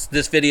times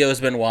this video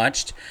has been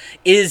watched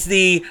is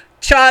the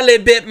Charlie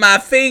Bit My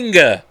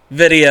Finger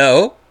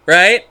video,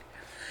 right?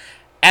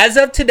 As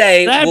of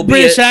today, that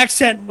British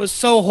accent was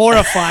so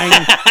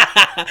horrifying.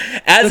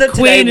 As of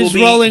today, will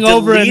be rolling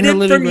over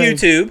deleted from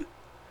YouTube.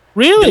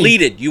 Really?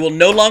 Deleted. You will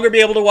no longer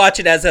be able to watch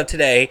it as of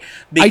today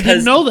because I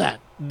didn't know that.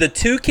 The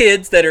two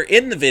kids that are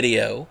in the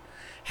video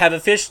have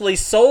officially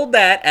sold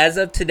that as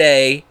of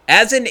today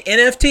as an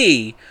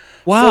NFT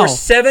for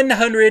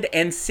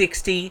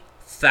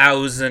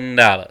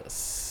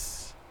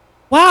 $760,000.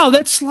 Wow,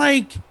 that's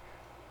like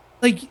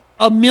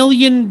 £1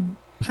 million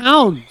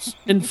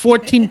and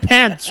 14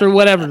 pence or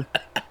whatever.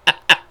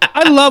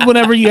 I love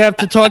whenever you have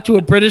to talk to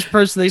a British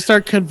person, they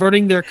start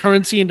converting their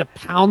currency into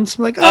pounds.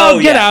 I'm like,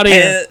 get out of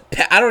here.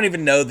 I don't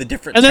even know the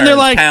different terms. And then they're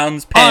like,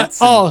 pounds, pence.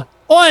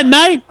 Oi,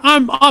 mate,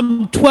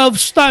 I'm 12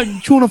 stone. Do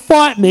you want to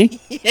fight me?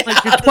 Yeah,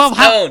 like you're 12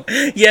 stone.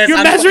 Yes,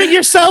 you're measuring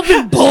yourself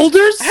in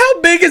boulders?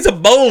 How big is a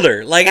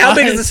boulder? Like, how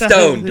big is a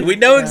stone? Do we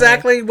know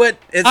exactly what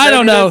it's I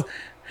don't know.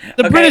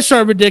 The British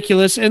are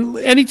ridiculous. And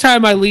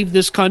anytime I leave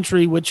this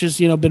country, which has,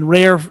 been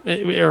rare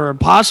or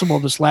impossible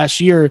this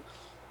last year,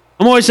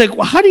 I'm always like,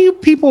 well, how do you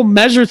people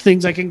measure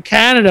things like in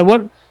Canada?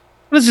 What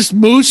is this,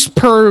 moose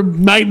per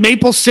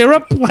maple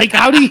syrup? Like,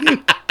 how do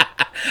you...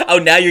 Oh,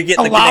 now you're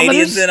getting the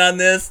Canadians in on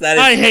this?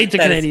 I hate the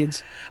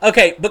Canadians.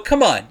 Okay, but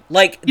come on.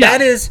 Like,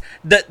 that is...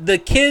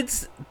 The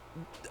kids'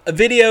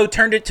 video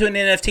turned it to an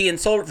NFT and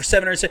sold it for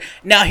 $700.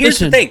 Now, here's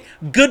the thing.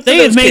 Good for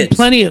those kids.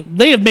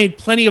 They have made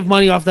plenty of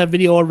money off that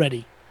video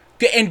already.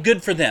 And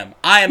good for them.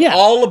 I am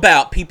all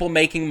about people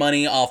making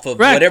money off of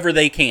whatever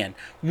they can.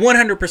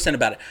 100%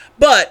 about it.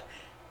 But...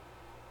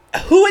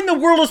 who in the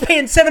world is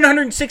paying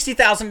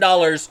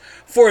 $760,000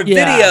 for a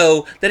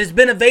video that has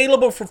been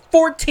available for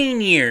 14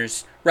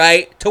 years,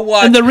 right? To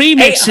watch and the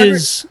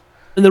remixes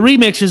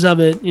of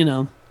it,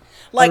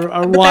 like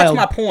are but wild.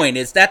 That's my point.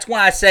 That's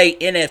why I say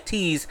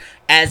NFTs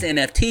as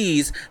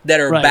NFTs that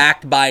are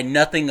backed by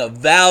nothing of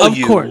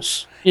value. Of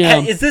course.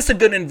 Yeah. Is this a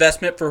good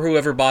investment for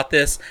whoever bought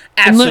this?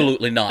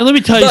 Absolutely not. And let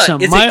me tell you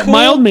something.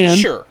 My old man.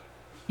 Sure.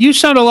 you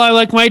sound a lot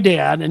like my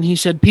dad, and he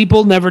said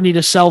people never need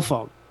a cell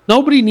phone.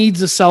 Nobody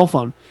needs a cell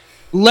phone.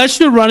 Unless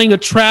you're running a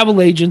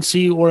travel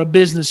agency or a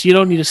business, you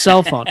don't need a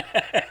cell phone.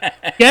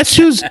 Guess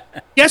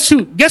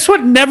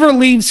what never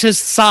leaves his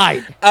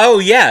side? Oh,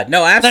 yeah.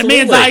 No,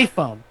 absolutely. That man's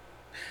iPhone.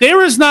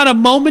 There is not a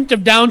moment of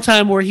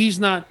downtime where he's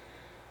not.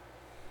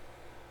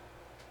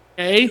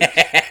 Okay?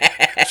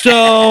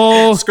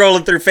 So.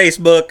 Scrolling through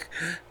Facebook,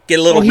 get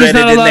a little he's Reddit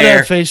not in allowed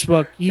there. to have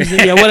Facebook.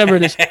 Whatever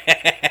it is.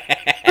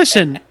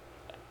 Listen.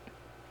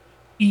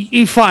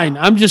 You're fine.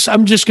 I'm just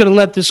going to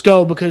let this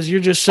go because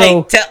you're just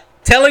so. Hey,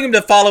 telling him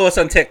to follow us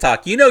on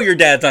TikTok. You know your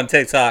dad's on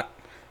TikTok.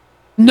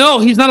 No,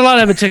 he's not allowed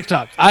to have a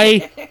TikTok.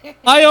 I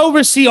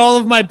oversee all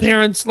of my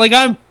parents. Like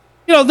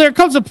there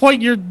comes a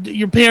point in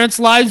your parents'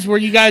 lives where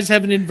you guys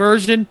have an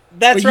inversion.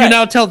 That's where right. You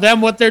now tell them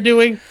what they're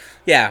doing.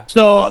 Yeah.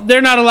 So they're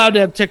not allowed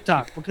to have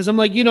TikTok because I'm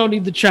like, you don't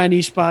need the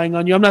Chinese spying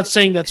on you. I'm not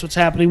saying that's what's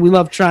happening. We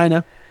love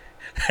China.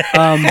 We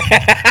love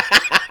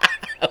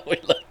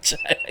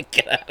China.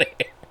 Get out of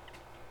here.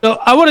 So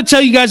I want to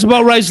tell you guys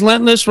about Rise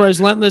Lentless. Rise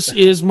Lentless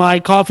is my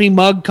coffee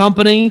mug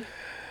company.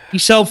 We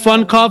sell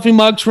fun coffee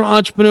mugs for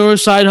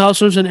entrepreneurs, side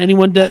hustlers, and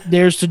anyone that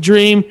dares to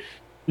dream.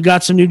 We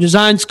got some new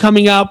designs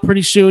coming out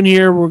pretty soon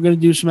here. We're going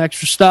to do some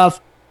extra stuff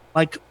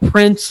like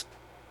prints.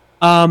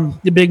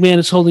 The big man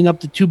is holding up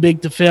the Too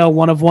Big to Fail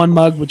one of one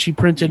mug, which he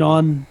printed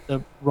on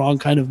the wrong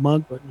kind of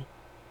mug. But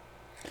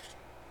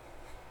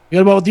you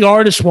got about what the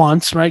artist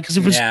wants, right?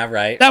 Because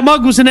right. That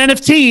mug was an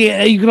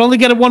NFT, you could only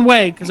get it one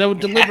way because I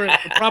would deliver it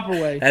the proper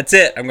way. That's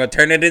it. I'm going to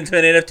turn it into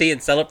an NFT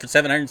and sell it for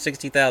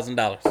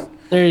 $760,000.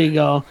 There you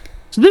go.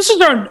 So this is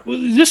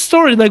this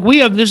story. Like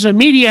this is a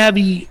media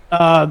heavy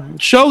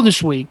show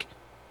this week.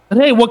 But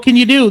hey, what can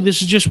you do?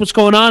 This is just what's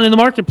going on in the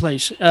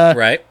marketplace.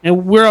 Right.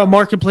 And we're a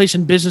marketplace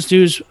and business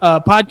news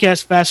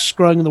podcast, fastest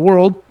growing in the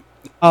world.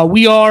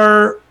 We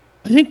are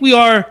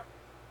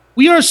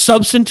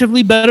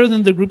substantively better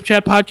than the Group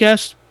Chat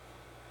podcast.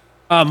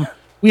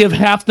 We have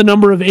half the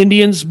number of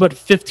Indians, but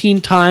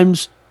 15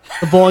 times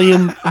the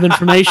volume of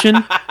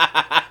information.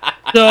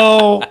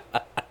 So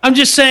I'm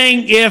just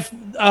saying if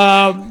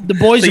the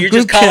boys of Group Chat... So you're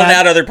just calling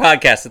out other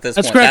podcasts at this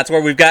point. Correct. That's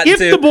where we've gotten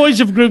to. If the boys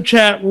of Group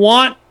Chat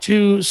want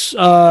to,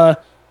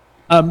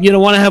 want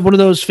to have one of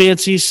those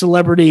fancy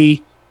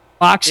celebrity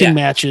boxing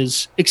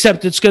matches,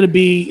 except it's going to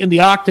be in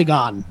the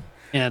octagon.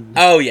 And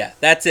oh, yeah.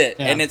 That's it.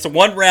 Yeah. And it's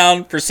one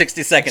round for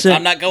 60 seconds.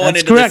 I'm not going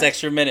into this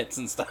extra minutes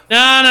and stuff. No.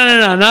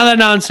 None of that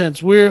nonsense.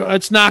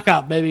 It's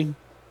knockout, baby.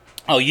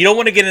 Oh, you don't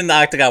want to get in the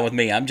octagon with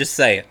me. I'm just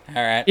saying. All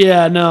right.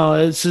 Yeah,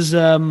 no. This is...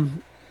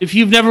 if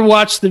you've never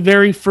watched the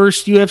very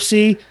first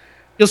UFC,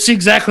 you'll see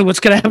exactly what's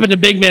going to happen to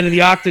Big Man in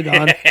the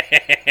octagon.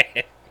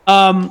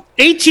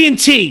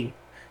 AT&T,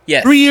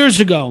 3 years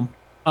ago,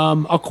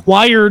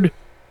 acquired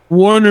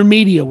Warner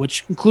Media,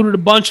 which included a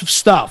bunch of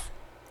stuff.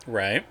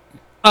 Right.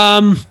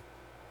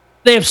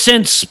 They have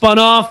since spun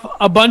off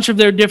a bunch of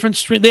their different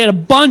stream. They had I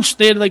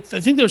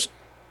think there's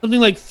something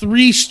like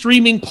 3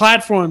 streaming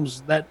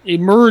platforms that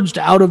emerged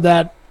out of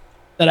that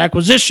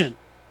acquisition.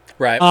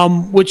 Right.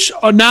 Which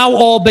are now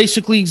all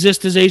basically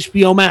exist as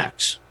HBO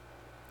Max.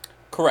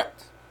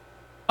 Correct.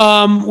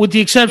 With the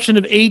exception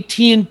of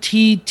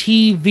AT&T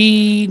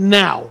TV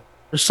Now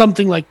or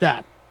something like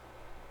that.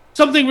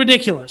 Something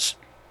ridiculous.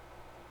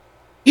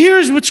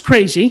 Here's what's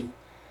crazy.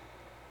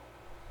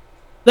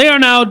 They are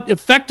now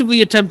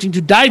effectively attempting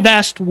to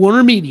divest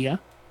Warner Media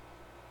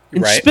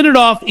and spin it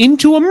off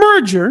into a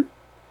merger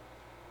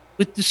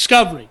with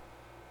Discovery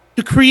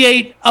to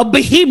create a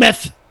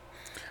behemoth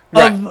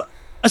of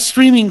a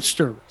streaming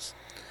service.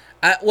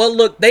 Well,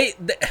 look,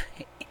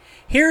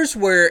 here's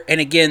where,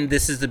 and again,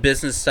 this is the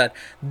business side.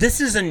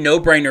 This is a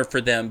no-brainer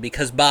for them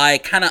because by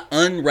kind of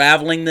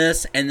unraveling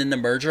this and then the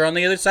merger on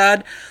the other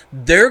side,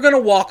 they're going to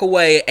walk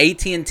away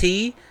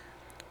AT&T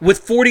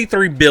with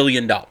 $43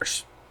 billion.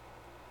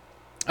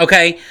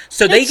 Okay,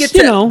 so they get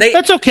to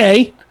that's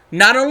okay.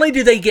 Not only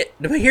do they get,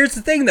 but here's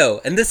the thing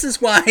though, and this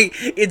is why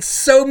it's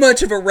so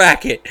much of a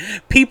racket.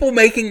 People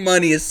making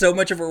money is so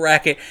much of a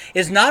racket.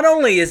 Is not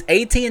only is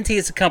AT&T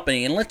as a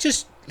company, and let's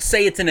just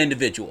say it's an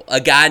individual,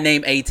 a guy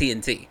named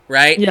AT&T,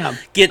 right? Yeah,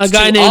 gets to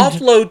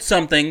offload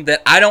something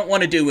that I don't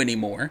want to do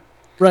anymore.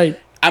 Right.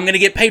 I'm going to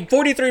get paid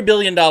 $43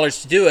 billion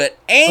to do it,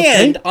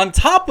 and on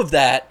top of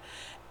that,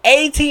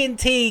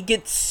 AT&T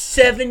gets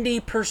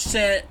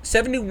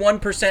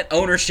 71%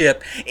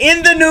 ownership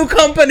in the new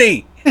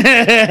company.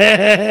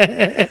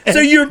 So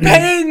you're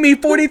paying me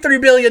 $43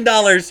 billion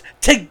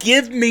to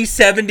give me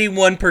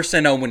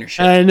 71%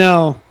 ownership. I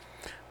know.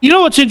 You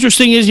know what's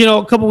interesting is,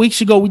 a couple weeks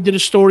ago we did a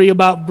story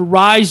about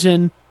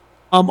Verizon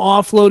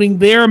offloading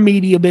their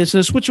media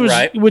business, which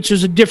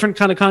is a different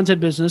kind of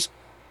content business.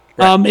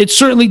 Right. It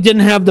certainly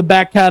didn't have the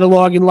back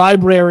catalog and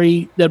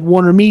library that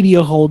Warner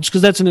Media holds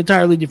because that's an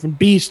entirely different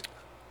beast.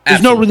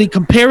 There's no really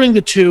comparing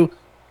the two.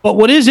 But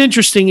what is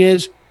interesting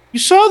is you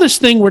saw this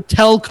thing where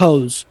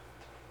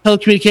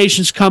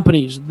telecommunications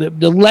companies,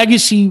 the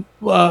legacy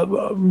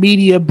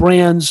media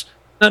brands,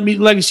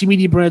 legacy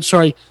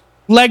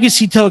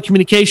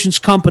telecommunications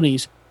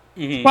companies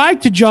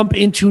tried to jump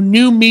into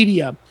new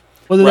media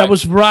whether Right. that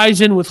was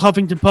Verizon with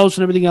Huffington Post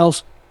and everything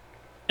else,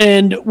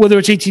 and whether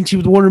it's AT&T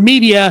with Warner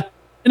Media.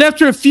 And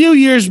after a few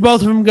years, both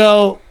of them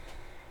go,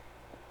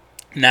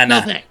 No,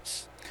 no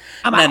thanks.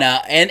 I'm No, out. no,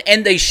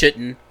 and they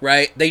shouldn't,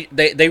 right?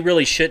 They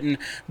really shouldn't.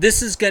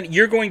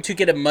 You're going to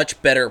get a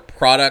much better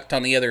product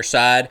on the other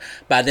side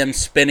by them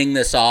spinning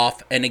this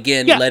off and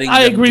again Yeah, letting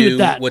I them agree with do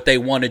that. what they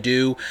want to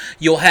do.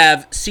 You'll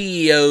have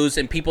CEOs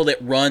and people that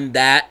run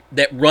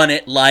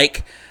it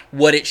like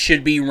what it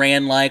should be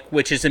ran like,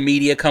 which is a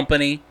media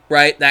company,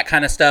 right? That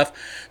kind of stuff.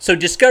 So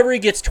Discovery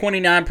gets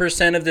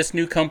 29% of this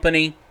new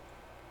company.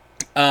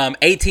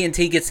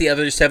 AT&T gets the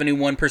other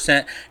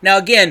 71%. Now,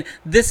 again,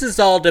 this is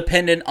all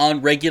dependent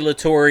on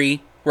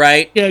regulatory,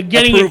 right? Yeah,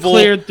 getting approval,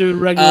 it cleared through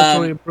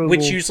regulatory approval.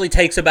 which usually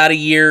takes about a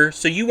year.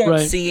 So you won't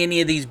Right. see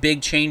any of these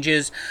big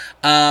changes.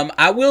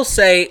 I will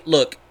say,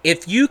 look,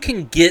 if you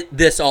can get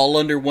this all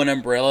under one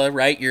umbrella,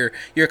 right?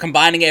 You're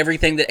combining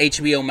everything that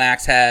HBO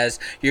Max has.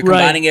 You're Right.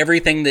 combining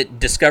everything that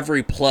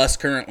Discovery Plus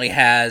currently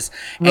has,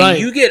 and Right.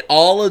 you get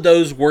all of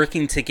those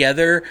working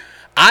together.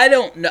 I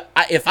don't know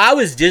if I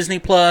was Disney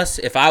Plus,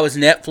 if I was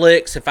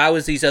Netflix, if I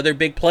was these other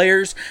big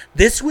players,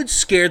 this would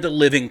scare the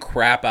living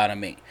crap out of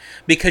me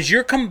because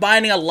you're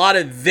combining a lot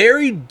of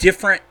very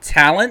different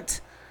talent,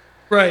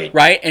 right.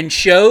 right? And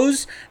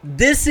shows.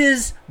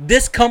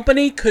 This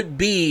company could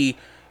be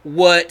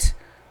what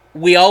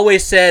we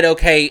always said,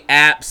 okay,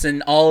 apps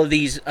and all of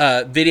these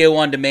video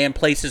on demand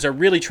places are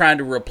really trying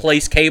to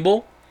replace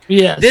cable.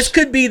 Yes. This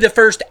could be the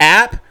first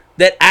app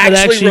that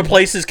actually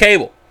replaces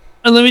cable.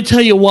 And let me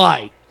tell you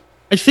why.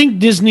 I think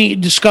Disney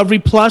Discovery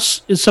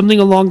Plus is something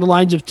along the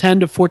lines of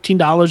 $10 to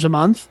 $14 a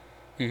month.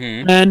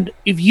 Mm-hmm. And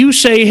if you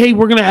say, hey,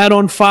 we're going to add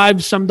on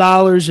 $5 some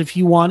if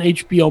you want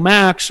HBO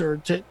Max or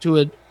to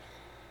it,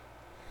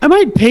 I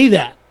might pay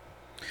that.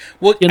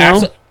 Well, You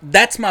know?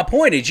 that's my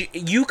point. Is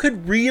you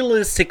could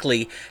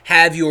realistically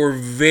have your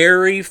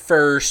very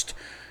first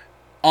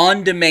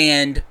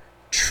on-demand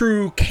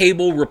true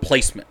cable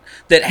replacement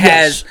that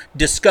has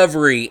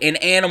Discovery and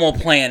Animal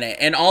Planet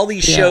and all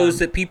these shows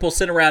that people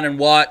sit around and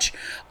watch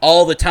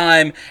all the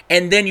time,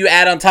 and then you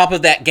add on top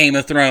of that Game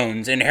of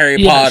Thrones and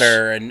Harry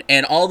Potter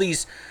and all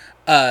these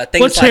things.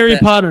 What's like Harry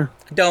that. Potter?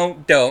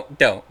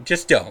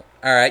 Just don't.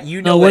 All right,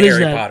 you know No, what what is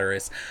Harry that? Potter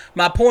is.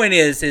 My point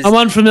is I'm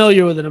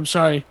unfamiliar with it. I'm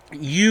sorry.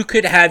 you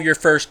could have your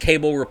first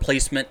cable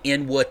replacement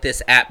in what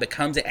this app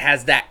becomes. It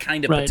has that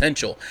kind of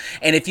potential.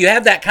 And if you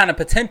have that kind of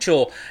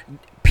potential,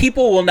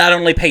 people will not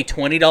only pay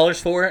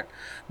 $20 for it,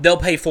 they'll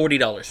pay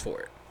 $40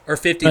 for it or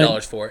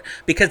 $50 for it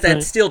because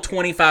that's still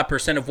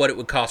 25% of what it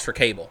would cost for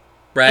cable,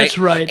 right? That's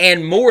right.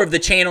 And more of the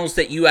channels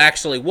that you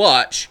actually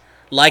watch,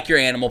 like your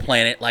Animal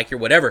Planet, like your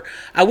whatever.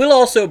 I will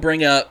also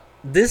bring up,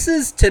 this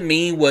is to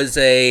me was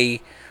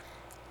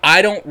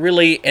I don't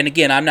really, and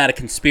again, I'm not a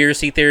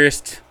conspiracy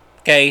theorist.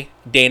 Okay,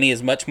 Danny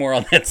is much more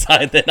on that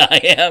side than I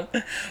am.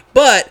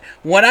 But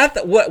one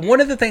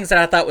of the things that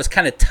I thought was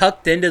kind of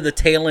tucked into the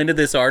tail end of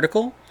this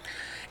article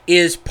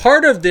is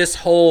part of this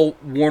whole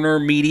Warner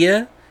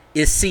Media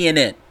is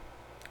CNN,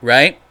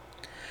 right?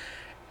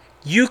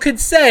 You could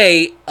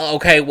say,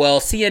 okay, well,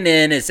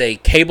 CNN is a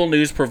cable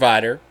news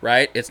provider,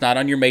 right? It's not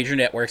on your major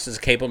networks. It's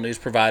a cable news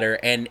provider.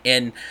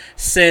 And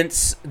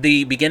since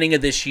the beginning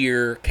of this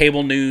year,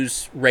 cable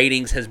news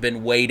ratings has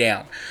been way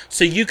down.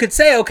 So you could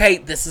say, okay,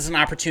 this is an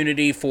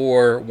opportunity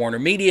for Warner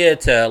Media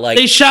to, like,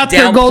 They shot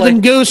their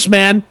golden goose,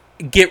 man.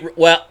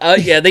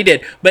 Yeah, they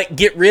did. But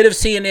get rid of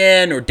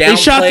CNN or downplay it. They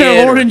shot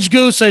their orange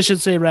goose, I should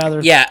say,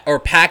 rather. Yeah, or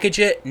package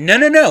it. No.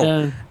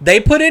 Yeah. They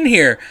put in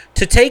here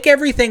to take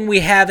everything we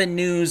have in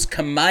news,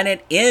 combine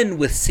it in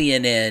with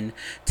CNN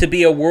to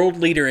be a world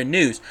leader in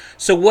news.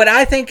 So what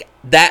I think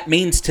that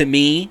means to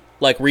me,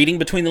 like reading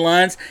between the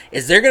lines,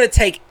 is they're going to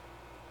take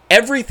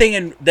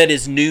everything that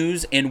is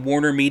news in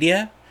Warner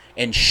Media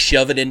and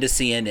shove it into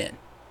CNN,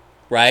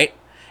 right?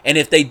 And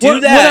if they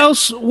do that, what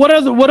else?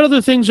 What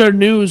other things are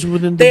news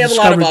within the they have a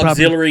lot of Discovery property?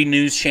 auxiliary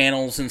news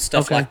channels and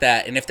stuff Okay. like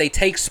that. And if they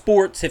take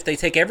sports, if they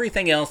take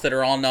everything else that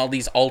are on all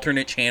these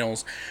alternate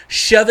channels,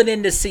 shove it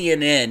into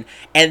CNN,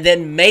 and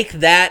then make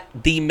that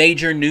the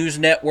major news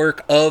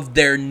network of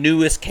their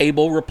newest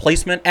cable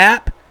replacement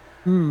app,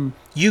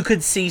 you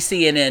could see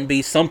CNN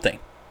be something,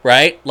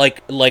 right?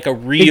 Like a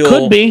real. It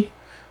could be.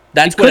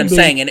 That's It what could I'm be.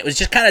 saying. And it was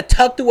just kind of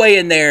tucked away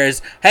in there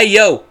as, hey,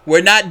 yo,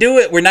 we're not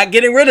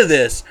getting rid of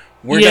this.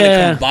 We're going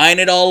to combine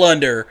it all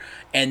under,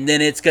 and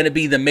then it's going to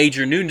be the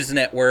major news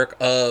network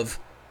of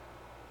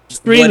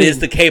Streaming. what is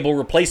the cable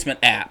replacement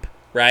app,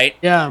 right?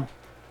 Yeah.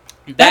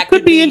 That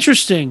could be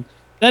interesting.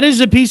 That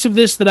is a piece of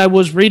this that I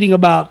was reading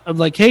about, of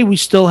like, hey, we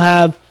still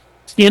have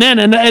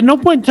CNN. And at no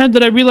point in time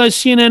did I realize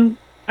CNN,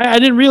 I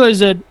didn't realize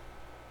that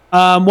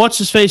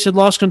What's-His-Face had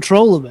lost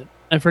control of it.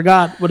 I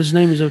forgot what his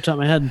name is off the top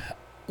of my head.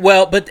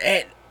 Well, but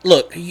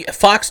look,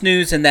 Fox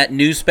News in that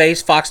news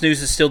space, Fox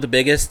News is still the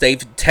biggest.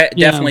 They've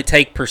definitely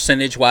take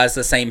percentage-wise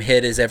the same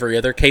hit as every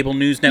other cable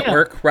news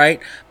network, right?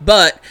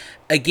 But,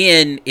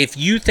 again, if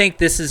you think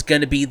this is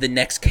going to be the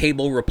next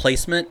cable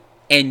replacement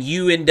and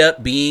you end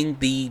up being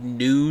the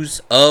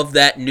news of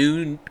that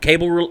new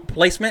cable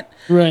replacement,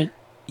 Right.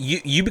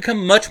 you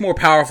become much more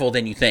powerful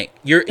than you think.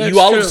 That's you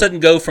all of a true. sudden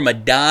go from a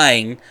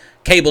dying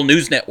cable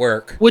news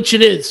network, Which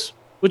it is.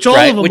 Which all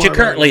right? of them Which are, it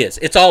currently is.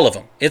 It's all of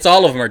them. It's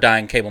all of them are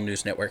dying cable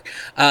news network.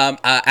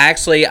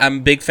 Actually, I'm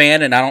a big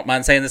fan, and I don't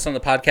mind saying this on the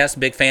podcast.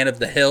 Big fan of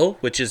The Hill,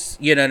 which is,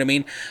 you know what I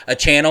mean, a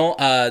channel.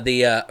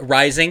 The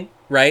Rising,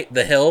 right?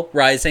 The Hill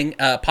Rising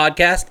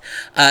podcast.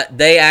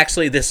 They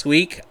actually this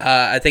week,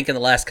 I think in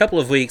the last couple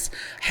of weeks,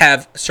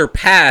 have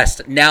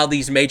surpassed now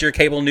these major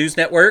cable news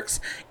networks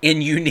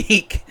in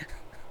unique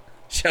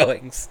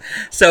showings.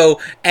 So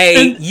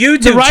a And the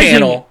YouTube Rising-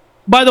 channel.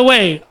 By the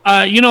way,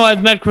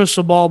 I've met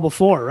Crystal Ball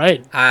before,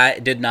 right? I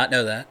did not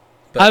know that.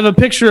 I have a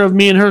picture of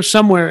me and her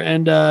somewhere,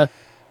 and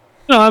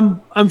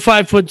I'm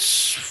 5 foot,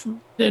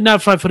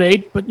 not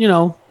 5'8", but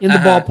in the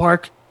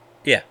ballpark.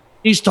 Yeah.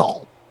 He's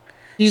tall.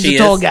 She's She a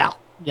tall is? gal.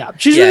 Yeah,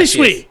 she's Yeah, really she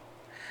sweet. is.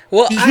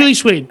 Well, She's really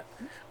sweet.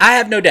 I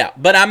have no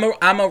doubt, but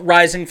I'm a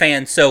Rising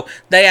fan, so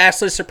they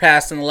actually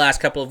surpassed in the last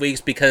couple of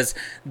weeks because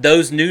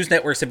those news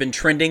networks have been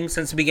trending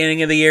since the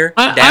beginning of the year.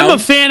 I'm a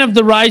fan of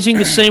the Rising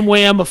the same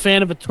way I'm a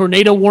fan of a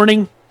tornado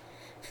warning.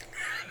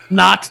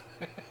 Not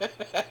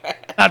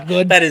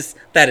good. That is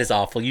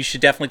awful. You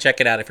should definitely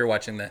check it out if you're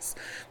watching this.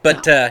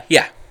 But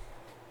yeah,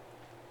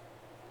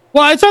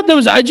 Well,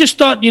 I just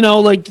thought,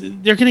 like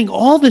they're getting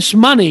all this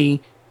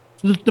money.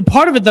 The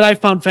part of it that I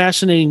found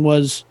fascinating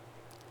was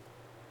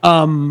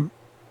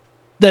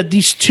that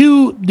these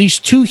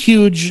two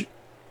huge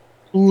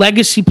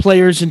legacy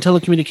players in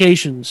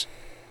telecommunications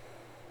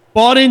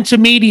bought into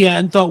media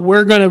and thought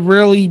we're going to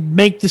really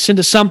make this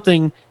into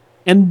something.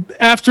 And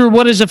after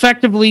what is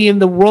effectively in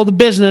the world of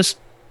business,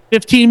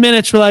 15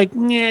 minutes, we're like,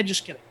 yeah,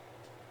 just kidding.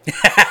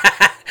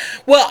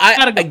 well,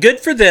 Gotta go. good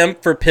for them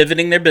for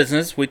pivoting their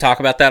business. We talk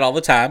about that all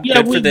the time. Yeah,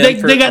 Good for them they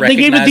for gave it the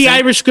recognizing-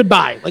 Irish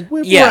goodbye. Like,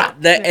 we're Yeah,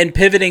 out. and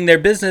pivoting their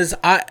business.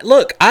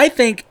 I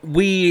think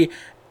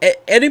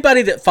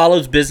anybody that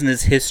follows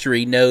business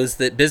history knows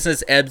that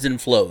business ebbs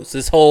and flows.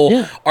 This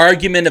whole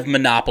argument of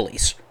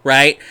monopolies,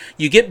 right?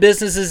 You get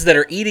businesses that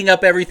are eating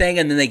up everything,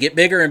 and then they get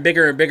bigger and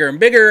bigger and bigger and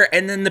bigger,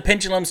 and then the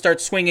pendulum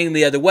starts swinging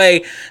the other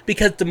way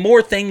because the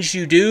more things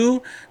you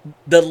do,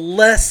 the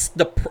less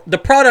the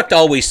product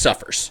always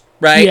suffers,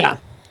 right? Yeah.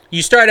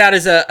 You start out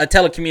as a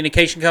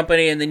telecommunication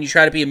company, and then you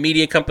try to be a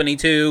media company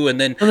too, and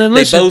then, then they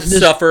listen, both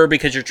suffer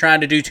because you're trying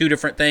to do two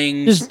different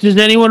things. Does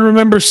anyone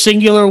remember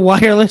Singular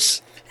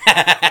Wireless?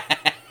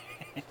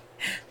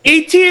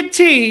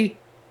 AT&T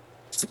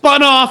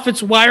spun off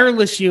its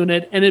wireless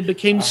unit and it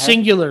became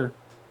Singular.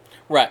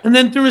 Right. And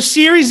then through a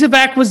series of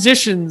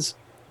acquisitions,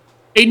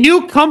 a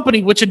new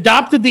company which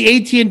adopted the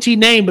AT&T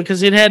name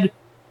because it had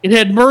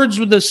merged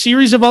with a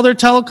series of other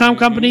telecom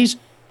companies,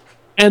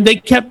 and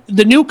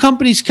the new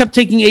companies kept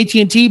taking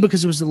AT&T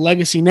because it was the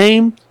legacy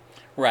name.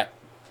 Right.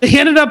 They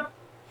ended up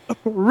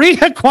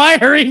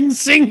reacquiring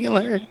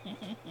Singular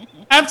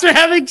after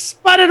having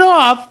spun it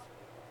off.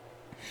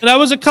 And I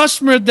was a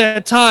customer at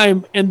that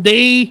time, and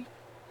they,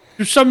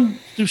 through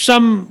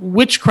some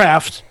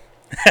witchcraft,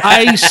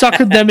 I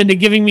suckered them into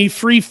giving me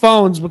free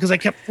phones because I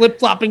kept flip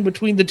flopping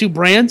between the two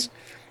brands.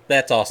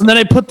 That's awesome. And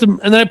then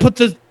I put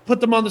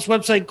them on this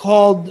website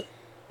called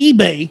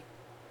eBay.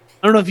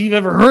 I don't know if you've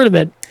ever heard of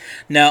it.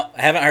 No,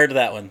 I haven't heard of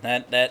that one.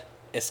 That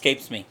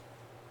escapes me.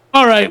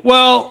 All right.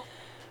 Well,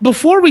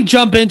 before we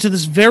jump into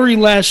this very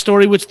last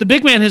story, which the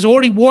big man has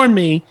already warned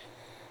me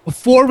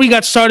before we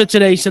got started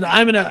today, he said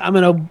I'm in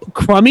a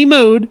crummy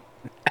mood.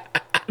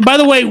 And by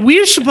the way,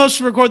 we're supposed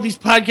to record these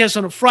podcasts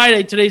on a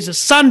Friday. Today's a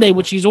Sunday,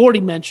 which he's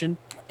already mentioned.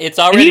 It's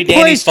already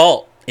Danny's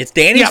fault. It's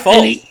Danny's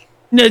fault.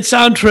 No, it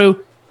sounds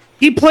true.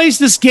 He plays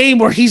this game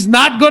where he's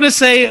not going to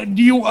say,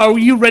 "Are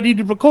you ready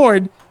to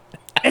record?"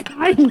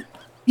 And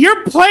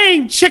you're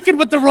playing chicken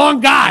with the wrong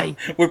guy.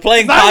 We're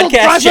playing I will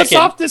podcast drive us chicken.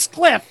 off this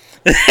cliff.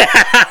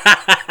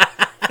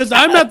 Because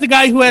I'm not the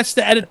guy who has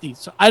to edit these,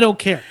 so I don't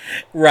care.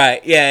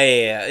 Right.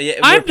 Yeah. We're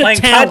I'm the playing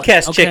talent,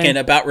 podcast okay? chicken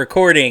about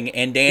recording,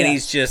 and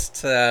Danny's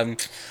just,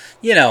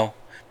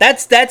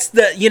 that's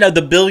the,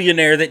 the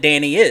billionaire that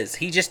Danny is.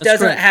 He just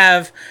doesn't correct.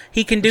 have,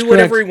 he can do That's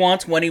whatever correct. he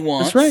wants when he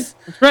wants. That's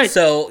right.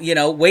 So, trying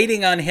to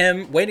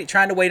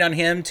wait on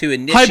him to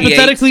initiate.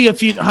 Hypothetically,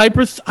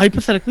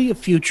 a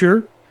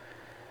future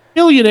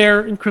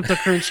billionaire in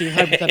cryptocurrency.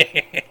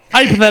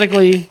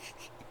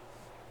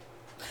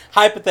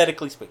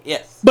 Hypothetically speaking,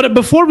 yes. But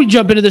before we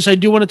jump into this, I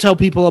do want to tell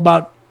people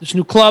about this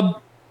new club,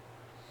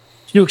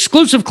 this new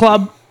exclusive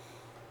club,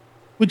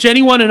 which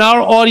anyone in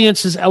our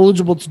audience is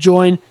eligible to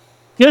join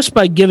just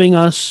by giving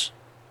us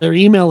their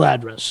email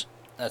address.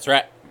 That's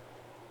right.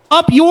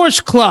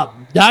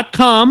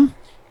 UpYoursClub.com.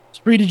 It's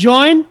free to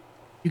join.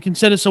 You can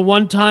send us a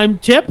one-time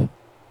tip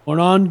or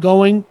an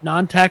ongoing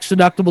non-tax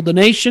deductible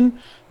donation.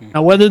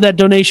 Now, whether that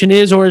donation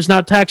is or is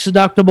not tax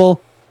deductible,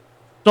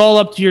 it's all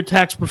up to your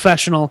tax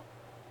professional.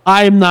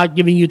 I am not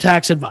giving you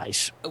tax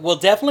advice. Well,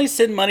 definitely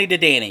send money to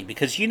Danny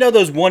because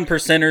those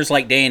 1%ers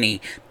like Danny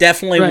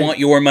definitely Right. want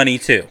your money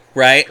too,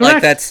 right?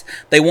 Correct. Like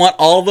they want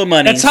all the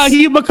money. That's how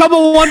you become a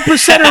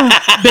 1%er,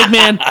 big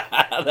man.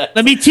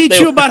 Let me teach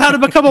you about how to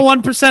become a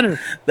 1%er.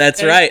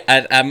 That's right.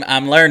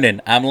 I'm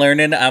learning. I'm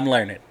learning.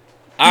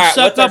 All You right,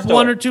 suck what's our up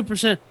 1 or story?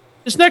 2%.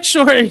 This next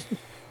story.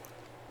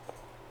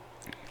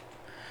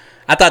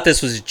 I thought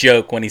this was a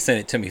joke when he sent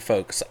it to me,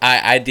 folks.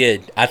 I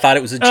did. I thought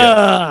it was a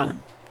joke.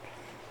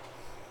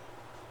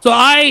 So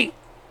I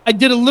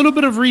did a little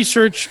bit of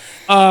research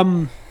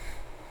on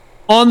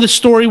the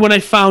story when I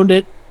found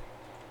it.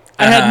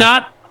 I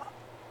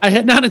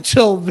had not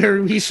until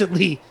very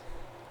recently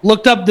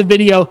looked up the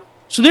video.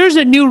 So there's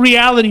a new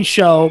reality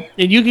show,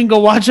 and you can go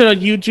watch it on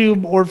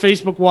YouTube or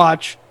Facebook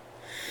Watch,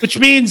 which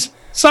means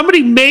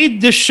somebody made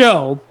this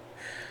show,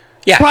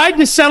 Yeah, tried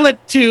to sell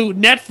it to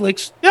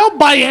Netflix. They'll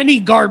buy any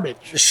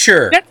garbage.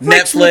 sure.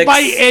 Netflix will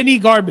buy any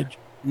garbage.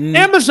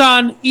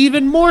 Amazon,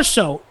 even more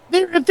so.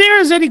 If there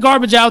is any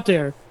garbage out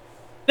there,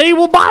 they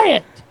will buy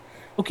it.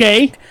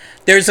 Okay?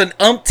 There's an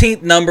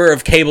umpteenth number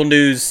of cable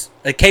news,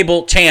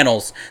 cable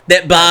channels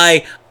that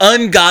buy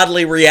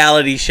ungodly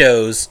reality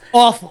shows.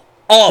 Awful.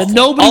 Awful. That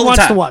nobody all the wants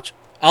time. to watch.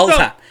 All the So,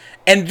 time.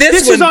 And this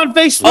this one is on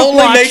Facebook only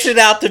Watch. makes it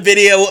out to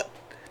video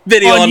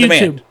on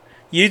demand.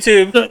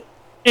 YouTube. So,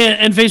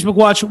 and Facebook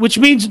Watch, which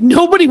means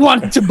nobody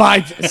wanted to buy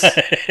this.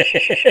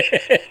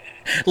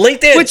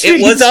 LinkedIn. Which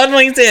It was means- on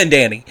LinkedIn,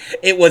 Danny.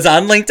 It was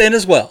on LinkedIn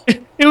as well.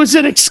 It was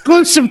an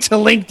exclusive to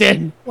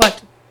LinkedIn.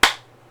 What?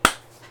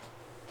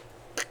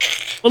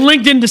 Well,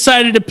 LinkedIn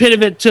decided to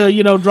pivot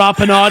to, drop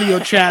an audio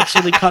chat,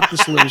 so they cut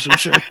this loose, I'm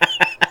sure.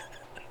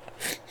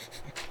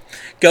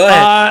 Go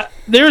ahead.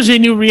 There's a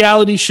new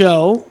reality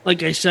show.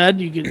 Like I said,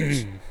 you get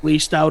it's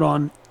released out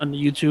on the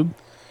YouTube.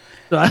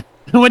 So I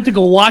went to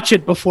go watch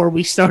it before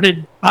we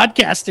started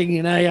podcasting,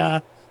 and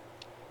I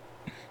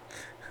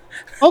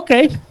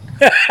okay.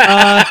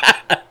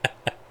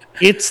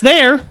 It's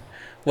there.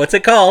 What's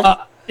it called?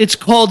 It's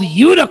called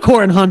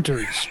Unicorn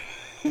Hunters.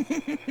 Not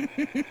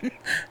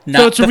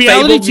so it's a the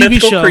reality fabled TV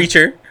mythical show.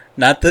 creature.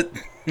 Not the.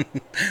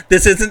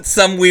 This isn't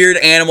some weird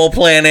Animal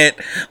Planet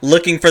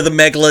looking for the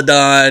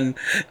megalodon.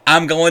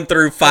 I'm going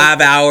through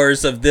 5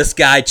 hours of this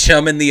guy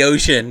chumming the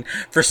ocean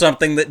for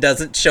something that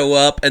doesn't show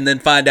up and then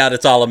find out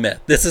it's all a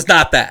myth. This is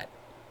not that.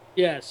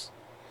 Yes.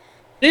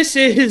 This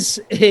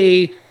is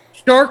a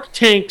Shark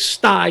Tank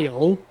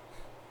style.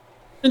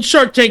 And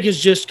Shark Tank is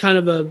just kind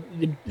of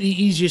the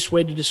easiest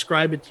way to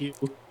describe it to you.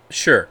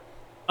 Sure.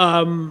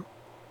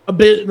 A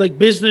bit like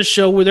business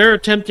show where they're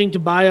attempting to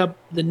buy up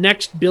the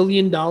next $1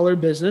 billion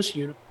business,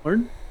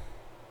 Unicorn.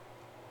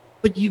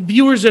 But you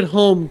viewers at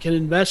home can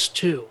invest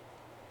too.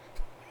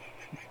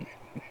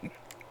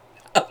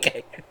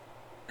 Okay.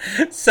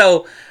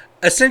 So,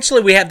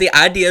 essentially, we have the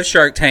idea of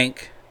Shark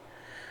Tank.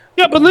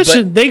 Yeah, but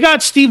listen, they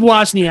got Steve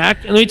Wozniak,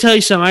 and let me tell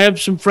you something. I have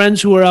some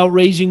friends who are out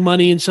raising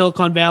money in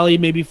Silicon Valley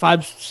maybe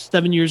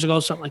 5-7 years ago,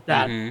 something like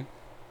that. Mm-hmm.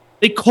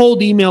 They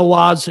cold email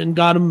Woz and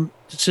got him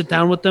to sit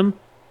down with them.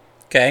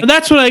 Okay. And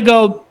that's when I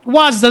go,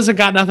 Woz doesn't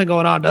got nothing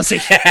going on, does he?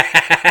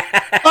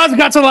 Woz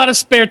got a lot of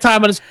spare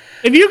time on his.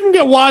 If you can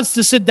get Woz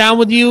to sit down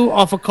with you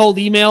off a cold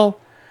email,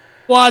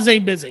 Woz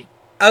ain't busy.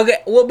 Okay,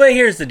 well, but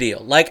here's the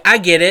deal. Like, I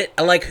get it.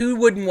 Like, who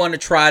wouldn't want to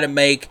try to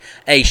make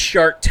a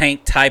Shark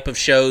Tank type of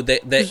show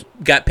that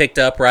got picked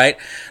up, right?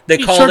 They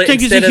called Shark it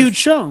Tank is a huge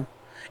show.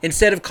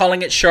 Instead of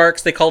calling it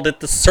Sharks, they called it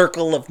the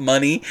Circle of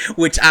Money,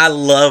 which I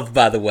love,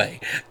 by the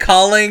way.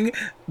 Calling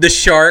the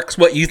Sharks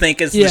what you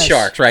think is Yes. the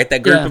Sharks, right?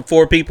 That group Yeah. of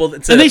 4 people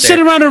that sit And they up sit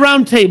there. around a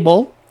round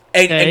table.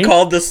 And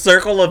called the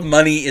Circle of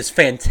Money is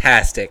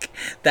fantastic.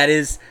 That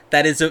is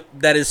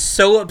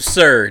so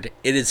absurd.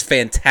 It is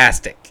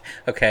fantastic.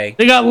 Okay.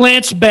 They got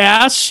Lance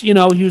Bass. He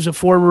was a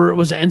former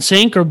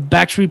NSYNC or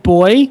Backstreet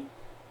Boy.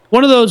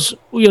 One of those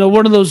Lou.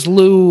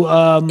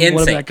 Whatever that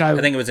NSYNC. guy.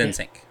 I think it was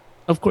NSYNC.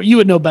 Of course, you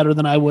would know better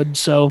than I would.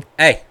 So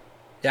Hey,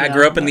 I Yeah,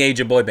 grew up in the age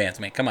of boy bands,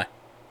 man. Come on.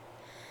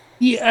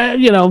 yeah,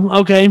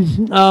 okay.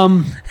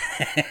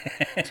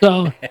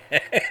 So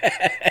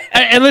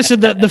and listen,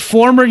 the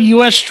former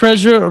U.S.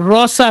 Treasurer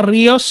Rosa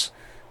Rios.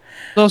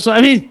 So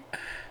I mean,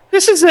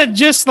 this isn't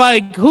just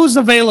like who's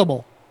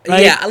available.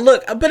 Right? Yeah,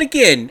 look, but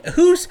again,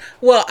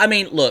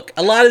 look,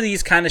 a lot of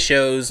these kind of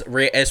shows,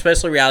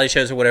 especially reality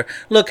shows or whatever,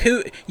 look,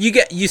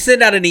 you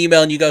send out an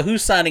email and you go,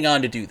 who's signing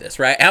on to do this,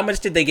 right? How much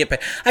did they get paid?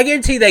 I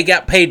guarantee they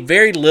got paid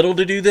very little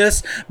to do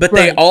this, but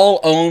they Right. all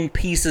own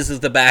pieces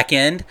of the back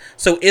end.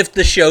 So if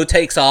the show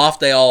takes off,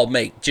 they all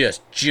make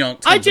just junk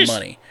tons of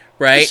money,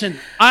 right? Listen,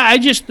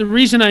 the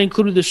reason I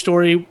included this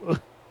story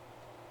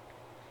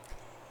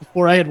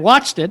before I had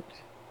watched it,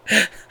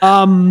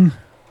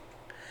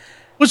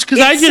 was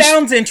because It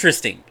sounds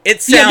interesting. It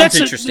sounds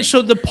interesting.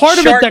 So the part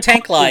of Shark it that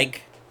Tank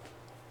like.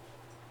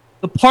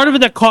 the part of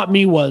it that caught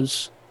me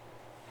was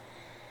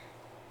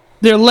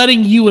they're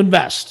letting you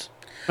invest,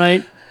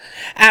 right?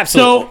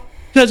 Absolutely. So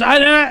because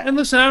and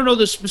listen, I don't know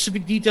the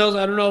specific details.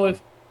 I don't know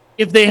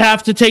if they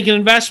have to take an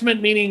investment,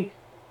 meaning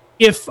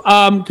if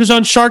because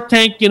on Shark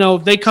Tank,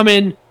 if they come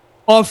in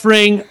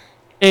offering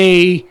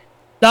a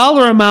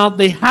dollar amount,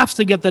 they have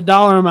to get the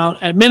dollar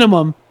amount at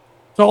minimum.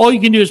 So all you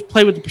can do is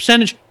play with the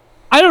percentage.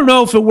 I don't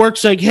know if it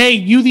works like, hey,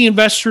 you the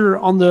investor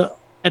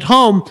at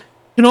home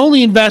can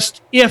only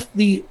invest if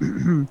the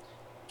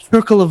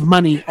circle of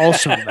money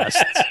also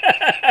invests.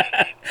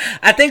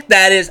 I think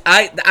that is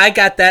I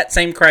got that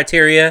same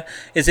criteria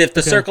is if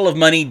the Circle of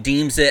Money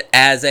deems it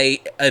as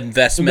a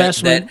investment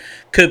that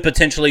could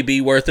potentially be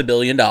worth $1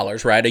 billion,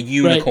 right? A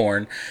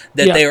unicorn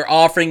that they are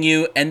offering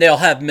you, and they'll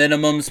have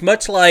minimums,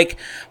 much like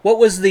what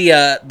was the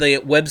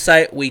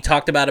website we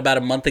talked about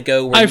a month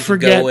ago where you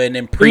could go in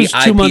and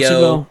pre-IPO, 2 months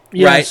ago.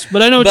 Yes, right?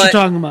 But I know what you're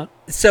talking about.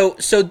 So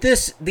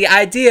the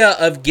idea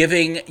of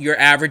giving your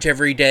average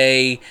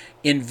everyday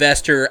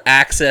investor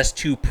access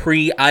to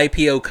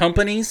pre-IPO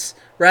companies,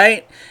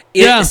 right?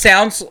 It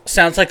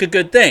sounds like a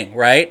good thing,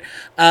 right?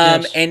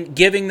 And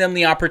giving them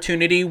the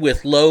opportunity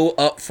with low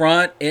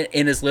upfront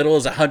in as little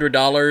as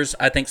 $100.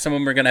 I think some of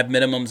them are going to have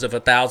minimums of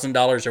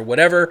 $1,000 or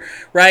whatever,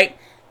 right?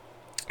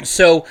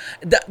 So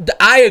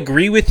I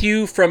agree with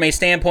you from a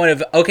standpoint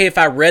of, okay, if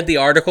I read the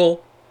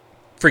article,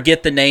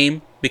 forget the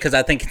name, because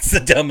I think it's the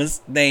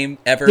dumbest name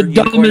ever,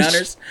 Unicorn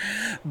Hunters.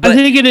 But I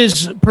think it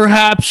is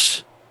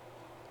perhaps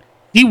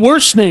the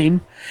worst name.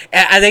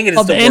 I think it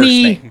is the worst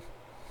name.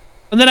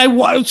 And then I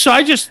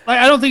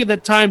don't think at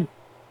that time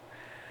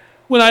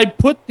when I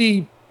put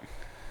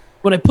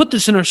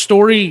this in our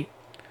story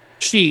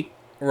sheet,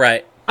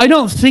 right? I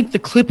don't think the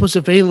clip was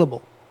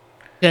available.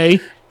 Okay.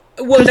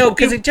 Well, no,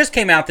 because it just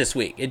came out this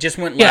week. It just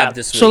went live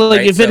this week. So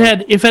like, if it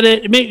had,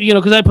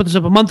 because I put this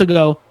up a month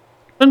ago,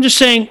 I'm just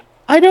saying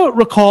I don't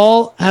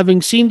recall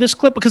having seen this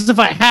clip, because if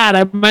I had,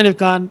 I might have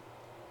gone.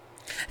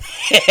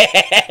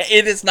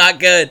 It is not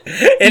good.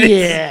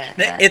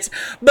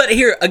 But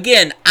here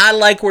again, I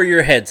like where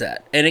your head's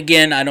at, and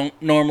again, I don't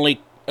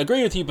normally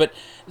agree with you, but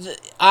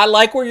I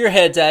like where your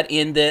head's at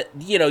in that,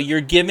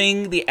 you're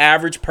giving the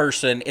average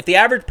person, if the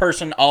average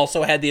person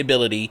also had the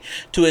ability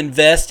to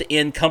invest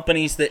in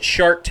companies that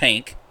Shark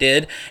Tank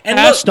did, and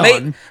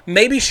look,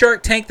 maybe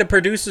Shark Tank, the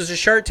producers of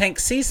Shark Tank,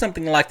 see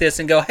something like this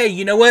and go, hey,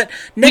 you know what?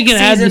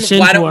 Next season,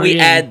 why don't we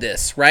add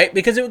this, right?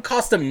 Because it would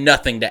cost them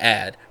nothing to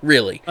add,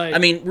 really. Right. I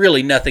mean,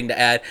 really nothing to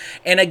add.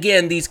 And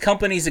again, these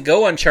companies that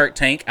go on Shark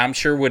Tank, I'm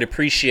sure would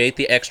appreciate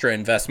the extra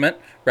investment,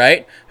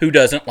 right? Who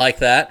doesn't like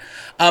that?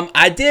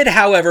 I did,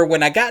 however,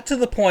 when I got to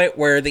the point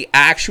where the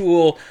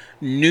actual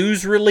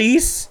news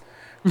release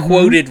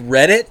quoted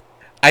Reddit,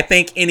 I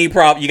think you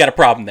got a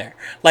problem there.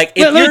 Like,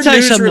 if your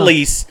news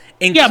release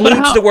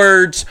includes the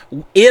words,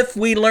 if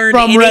we learned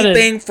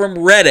anything from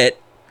Reddit,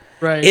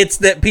 it's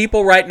that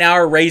people right now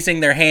are raising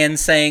their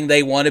hands saying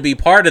they want to be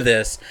part of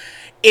this.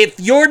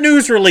 If your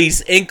news release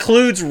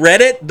includes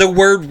Reddit, the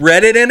word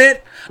Reddit in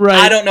it,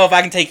 I don't know if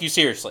I can take you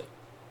seriously.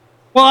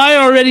 Well, I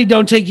already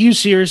don't take you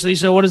seriously,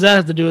 so what does that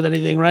have to do with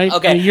anything, right?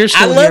 Okay,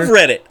 I love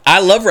Reddit. I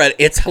love Reddit.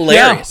 It's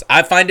hilarious. Yeah.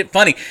 I find it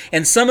funny.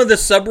 And some of the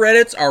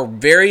subreddits are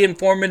very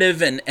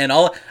informative and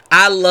all.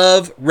 I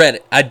love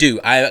Reddit. I do.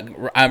 I'm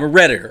a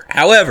Redditor.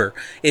 However,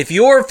 if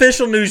your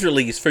official news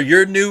release for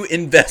your new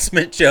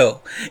investment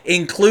show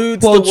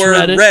includes the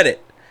word Reddit,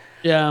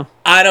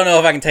 I don't know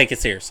if I can take it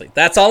seriously.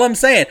 That's all I'm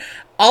saying.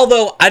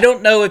 Although, I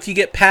don't know if you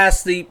get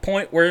past the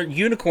point where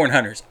Unicorn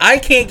Hunters. I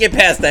can't get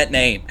past that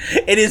name.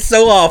 It is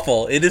so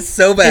awful. It is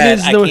so bad.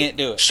 I can't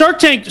do it. Shark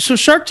Tank. So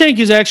Shark Tank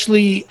is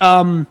actually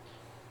the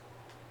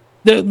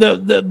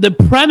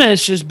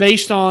premise is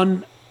based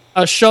on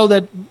a show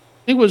that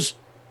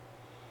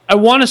I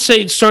want to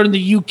say it started in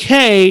the UK,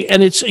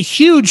 and it's a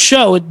huge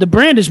show. The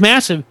brand is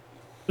massive.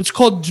 It's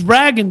called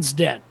Dragon's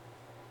Den.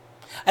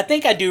 I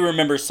think I do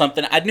remember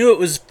something. I knew it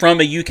was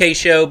from a UK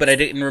show, but I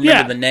didn't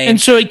remember the name.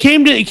 And so it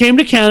came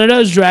to Canada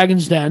as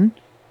Dragon's Den.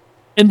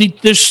 And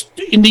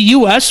in the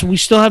US, we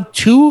still have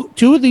two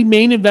of the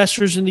main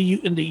investors in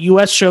the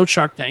US show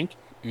Shark Tank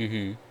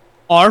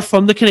are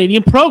from the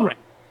Canadian program.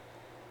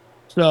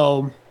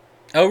 So,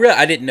 oh really?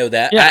 I didn't know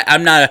that. Yeah.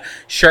 I'm not a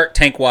Shark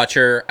Tank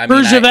watcher.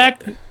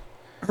 Herjavec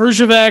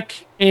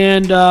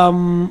and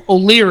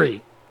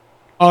O'Leary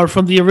are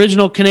from the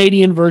original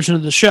Canadian version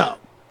of the show.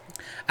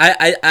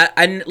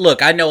 I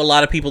look, I know a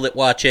lot of people that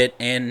watch it,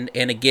 and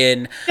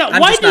again, I'm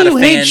why just do not you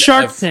a fan hate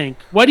Shark Tank?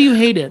 Why do you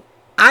hate it?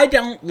 I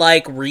don't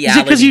like reality. Is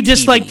it because you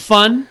just TV. like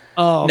fun?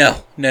 Oh,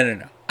 no.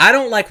 I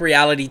don't like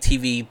reality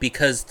TV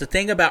because the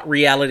thing about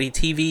reality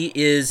TV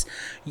is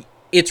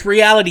it's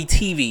reality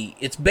TV.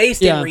 It's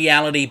based in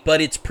reality, but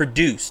it's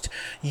produced.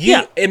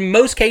 In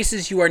most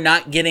cases, you are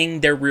not getting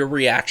their real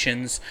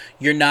reactions.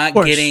 You're not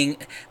getting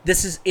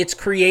it's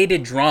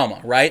created drama,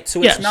 right?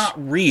 So it's not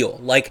real.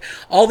 Like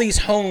all these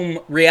home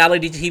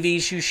reality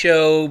TVs you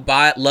show,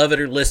 Buy It, Love It,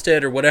 or List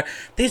It, or whatever,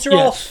 these are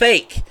all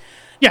fake.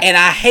 Yeah. And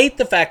I hate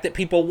the fact that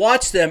people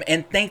watch them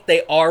and think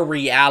they are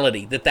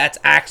reality, that that's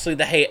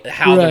actually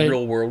how the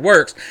real world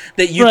works,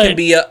 that you can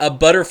be a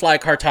butterfly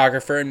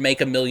cartographer and make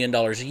 $1 million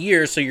a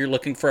year, so you're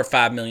looking for a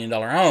 $5 million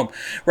home,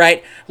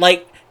 right?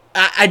 Like,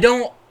 I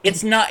don't,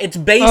 it's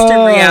based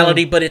in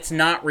reality, but it's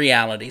not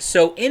reality.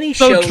 So any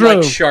show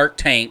like Shark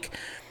Tank,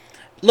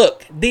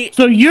 look,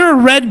 so you're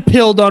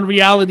red-pilled on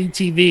reality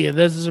TV.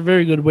 This is a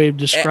very good way of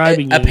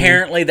describing it.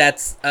 Apparently,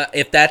 that's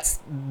if that's.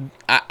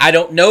 I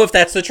don't know if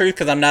that's the truth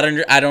because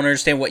I don't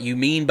understand what you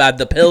mean by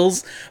the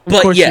pills.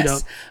 But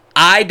yes,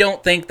 I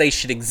don't think they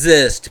should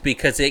exist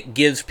because it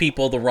gives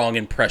people the wrong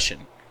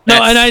impression.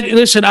 No,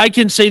 and I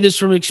can say this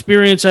from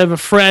experience. I have a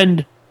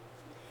friend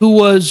who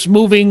was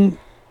moving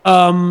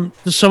to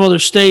some other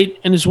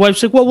state, and his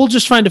wife's like, "Well, we'll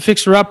just find a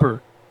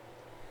fixer-upper."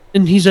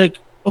 And he's like,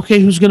 "Okay,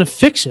 who's gonna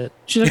fix it?"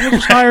 She's like, "We'll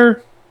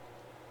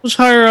just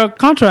hire a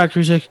contractor."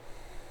 He's like,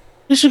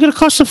 "This is gonna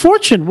cost a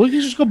fortune. We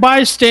can just go buy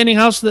a standing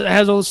house that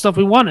has all the stuff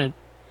we wanted."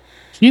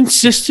 He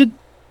insisted,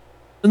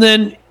 and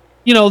then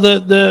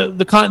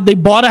they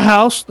bought a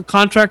house. The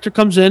contractor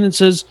comes in and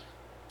says,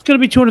 "It's gonna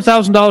be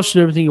 $200,000 to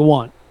do everything you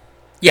want."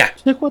 Yeah.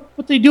 She's like,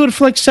 "What they do it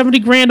for like 70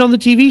 grand on the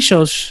TV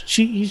shows?"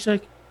 He's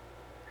like,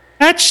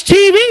 "That's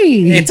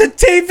TV. It's a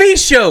TV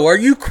show. Are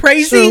you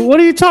crazy? So what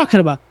are you talking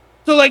about?"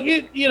 So like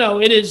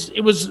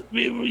it was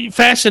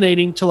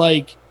fascinating to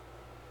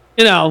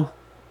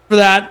for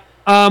that.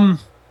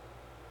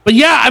 But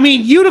yeah, I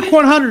mean,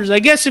 Unicorn Hunters. I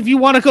guess if you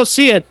want to go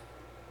see it,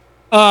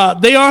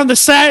 they are on the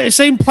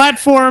same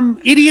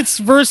platform. Idiots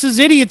versus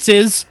Idiots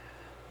is.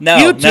 No.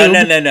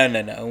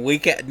 YouTube. No. We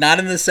can not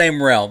in the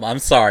same realm. I'm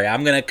sorry.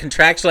 I'm gonna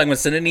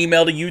send an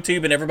email to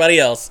YouTube and everybody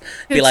else.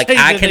 Be like,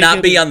 I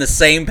cannot be on the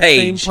same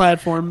page, same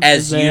platform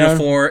as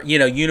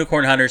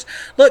Unicorn Hunters.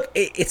 Look,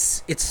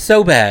 it's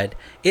so bad.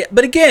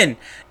 But again,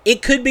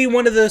 it could be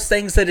one of those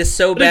things that is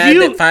so bad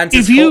that finds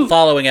its cult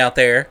following out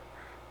there.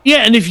 Yeah,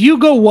 and if you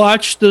go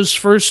watch those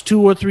first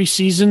 2 or 3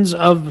 seasons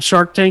of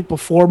Shark Tank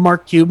before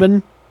Mark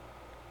Cuban.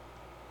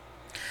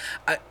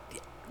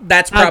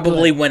 That's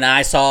probably when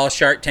I saw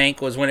Shark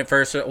Tank was when it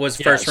first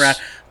around.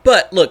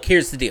 But look,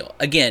 here's the deal.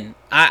 Again,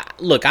 I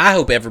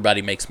hope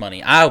everybody makes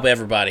money. I hope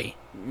everybody,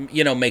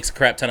 makes a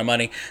crap ton of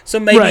money.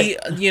 So maybe,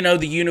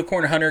 the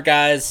Unicorn Hunter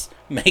guys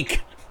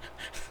make,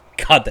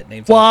 God, that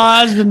name's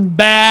Waz and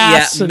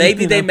Bass. Yeah,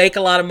 maybe they make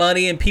a lot of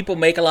money and people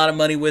make a lot of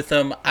money with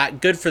them.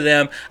 Good for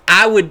them.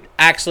 I would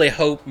actually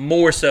hope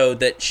more so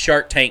that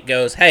Shark Tank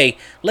goes, hey,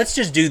 let's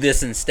just do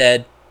this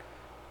instead.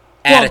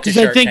 Well, because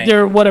I think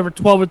they're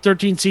 12 or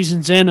 13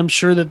 seasons in. I'm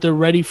sure that they're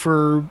ready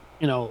for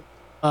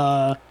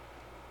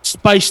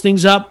spice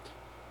things up.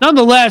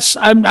 Nonetheless,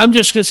 I'm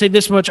just going to say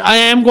this much: I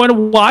am going to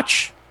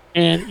watch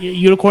and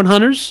Unicorn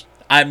Hunters.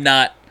 I'm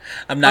not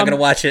going to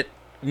watch it.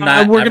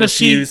 We're going to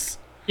see.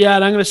 Yeah,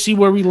 and I'm going to see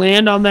where we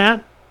land on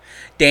that.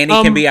 Danny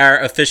can be our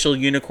official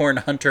Unicorn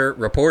Hunter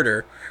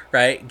reporter,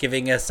 right?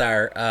 Giving us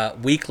our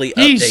weekly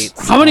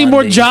updates. How many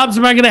more jobs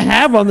am I going to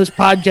have on this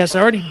podcast?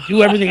 I already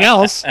do everything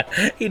else.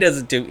 He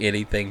doesn't do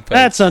anything. Folks.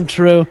 That's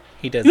untrue.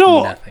 He does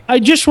nothing. I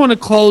just want to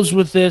close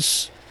with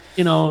this.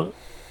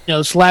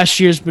 This last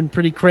year's been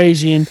pretty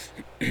crazy, and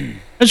I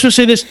just want to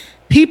say this: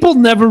 people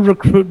never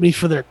recruit me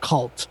for their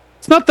cult.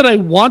 It's not that I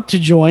want to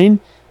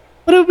join,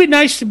 but it would be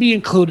nice to be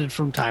included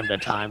from time to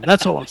time.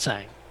 That's all I'm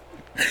saying.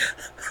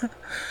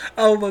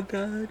 Oh my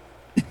God.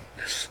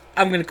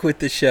 I'm going to quit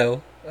the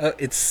show.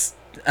 It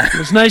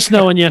was nice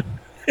knowing you.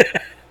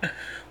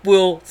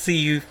 We'll see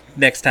you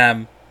next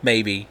time,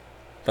 maybe,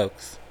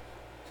 folks.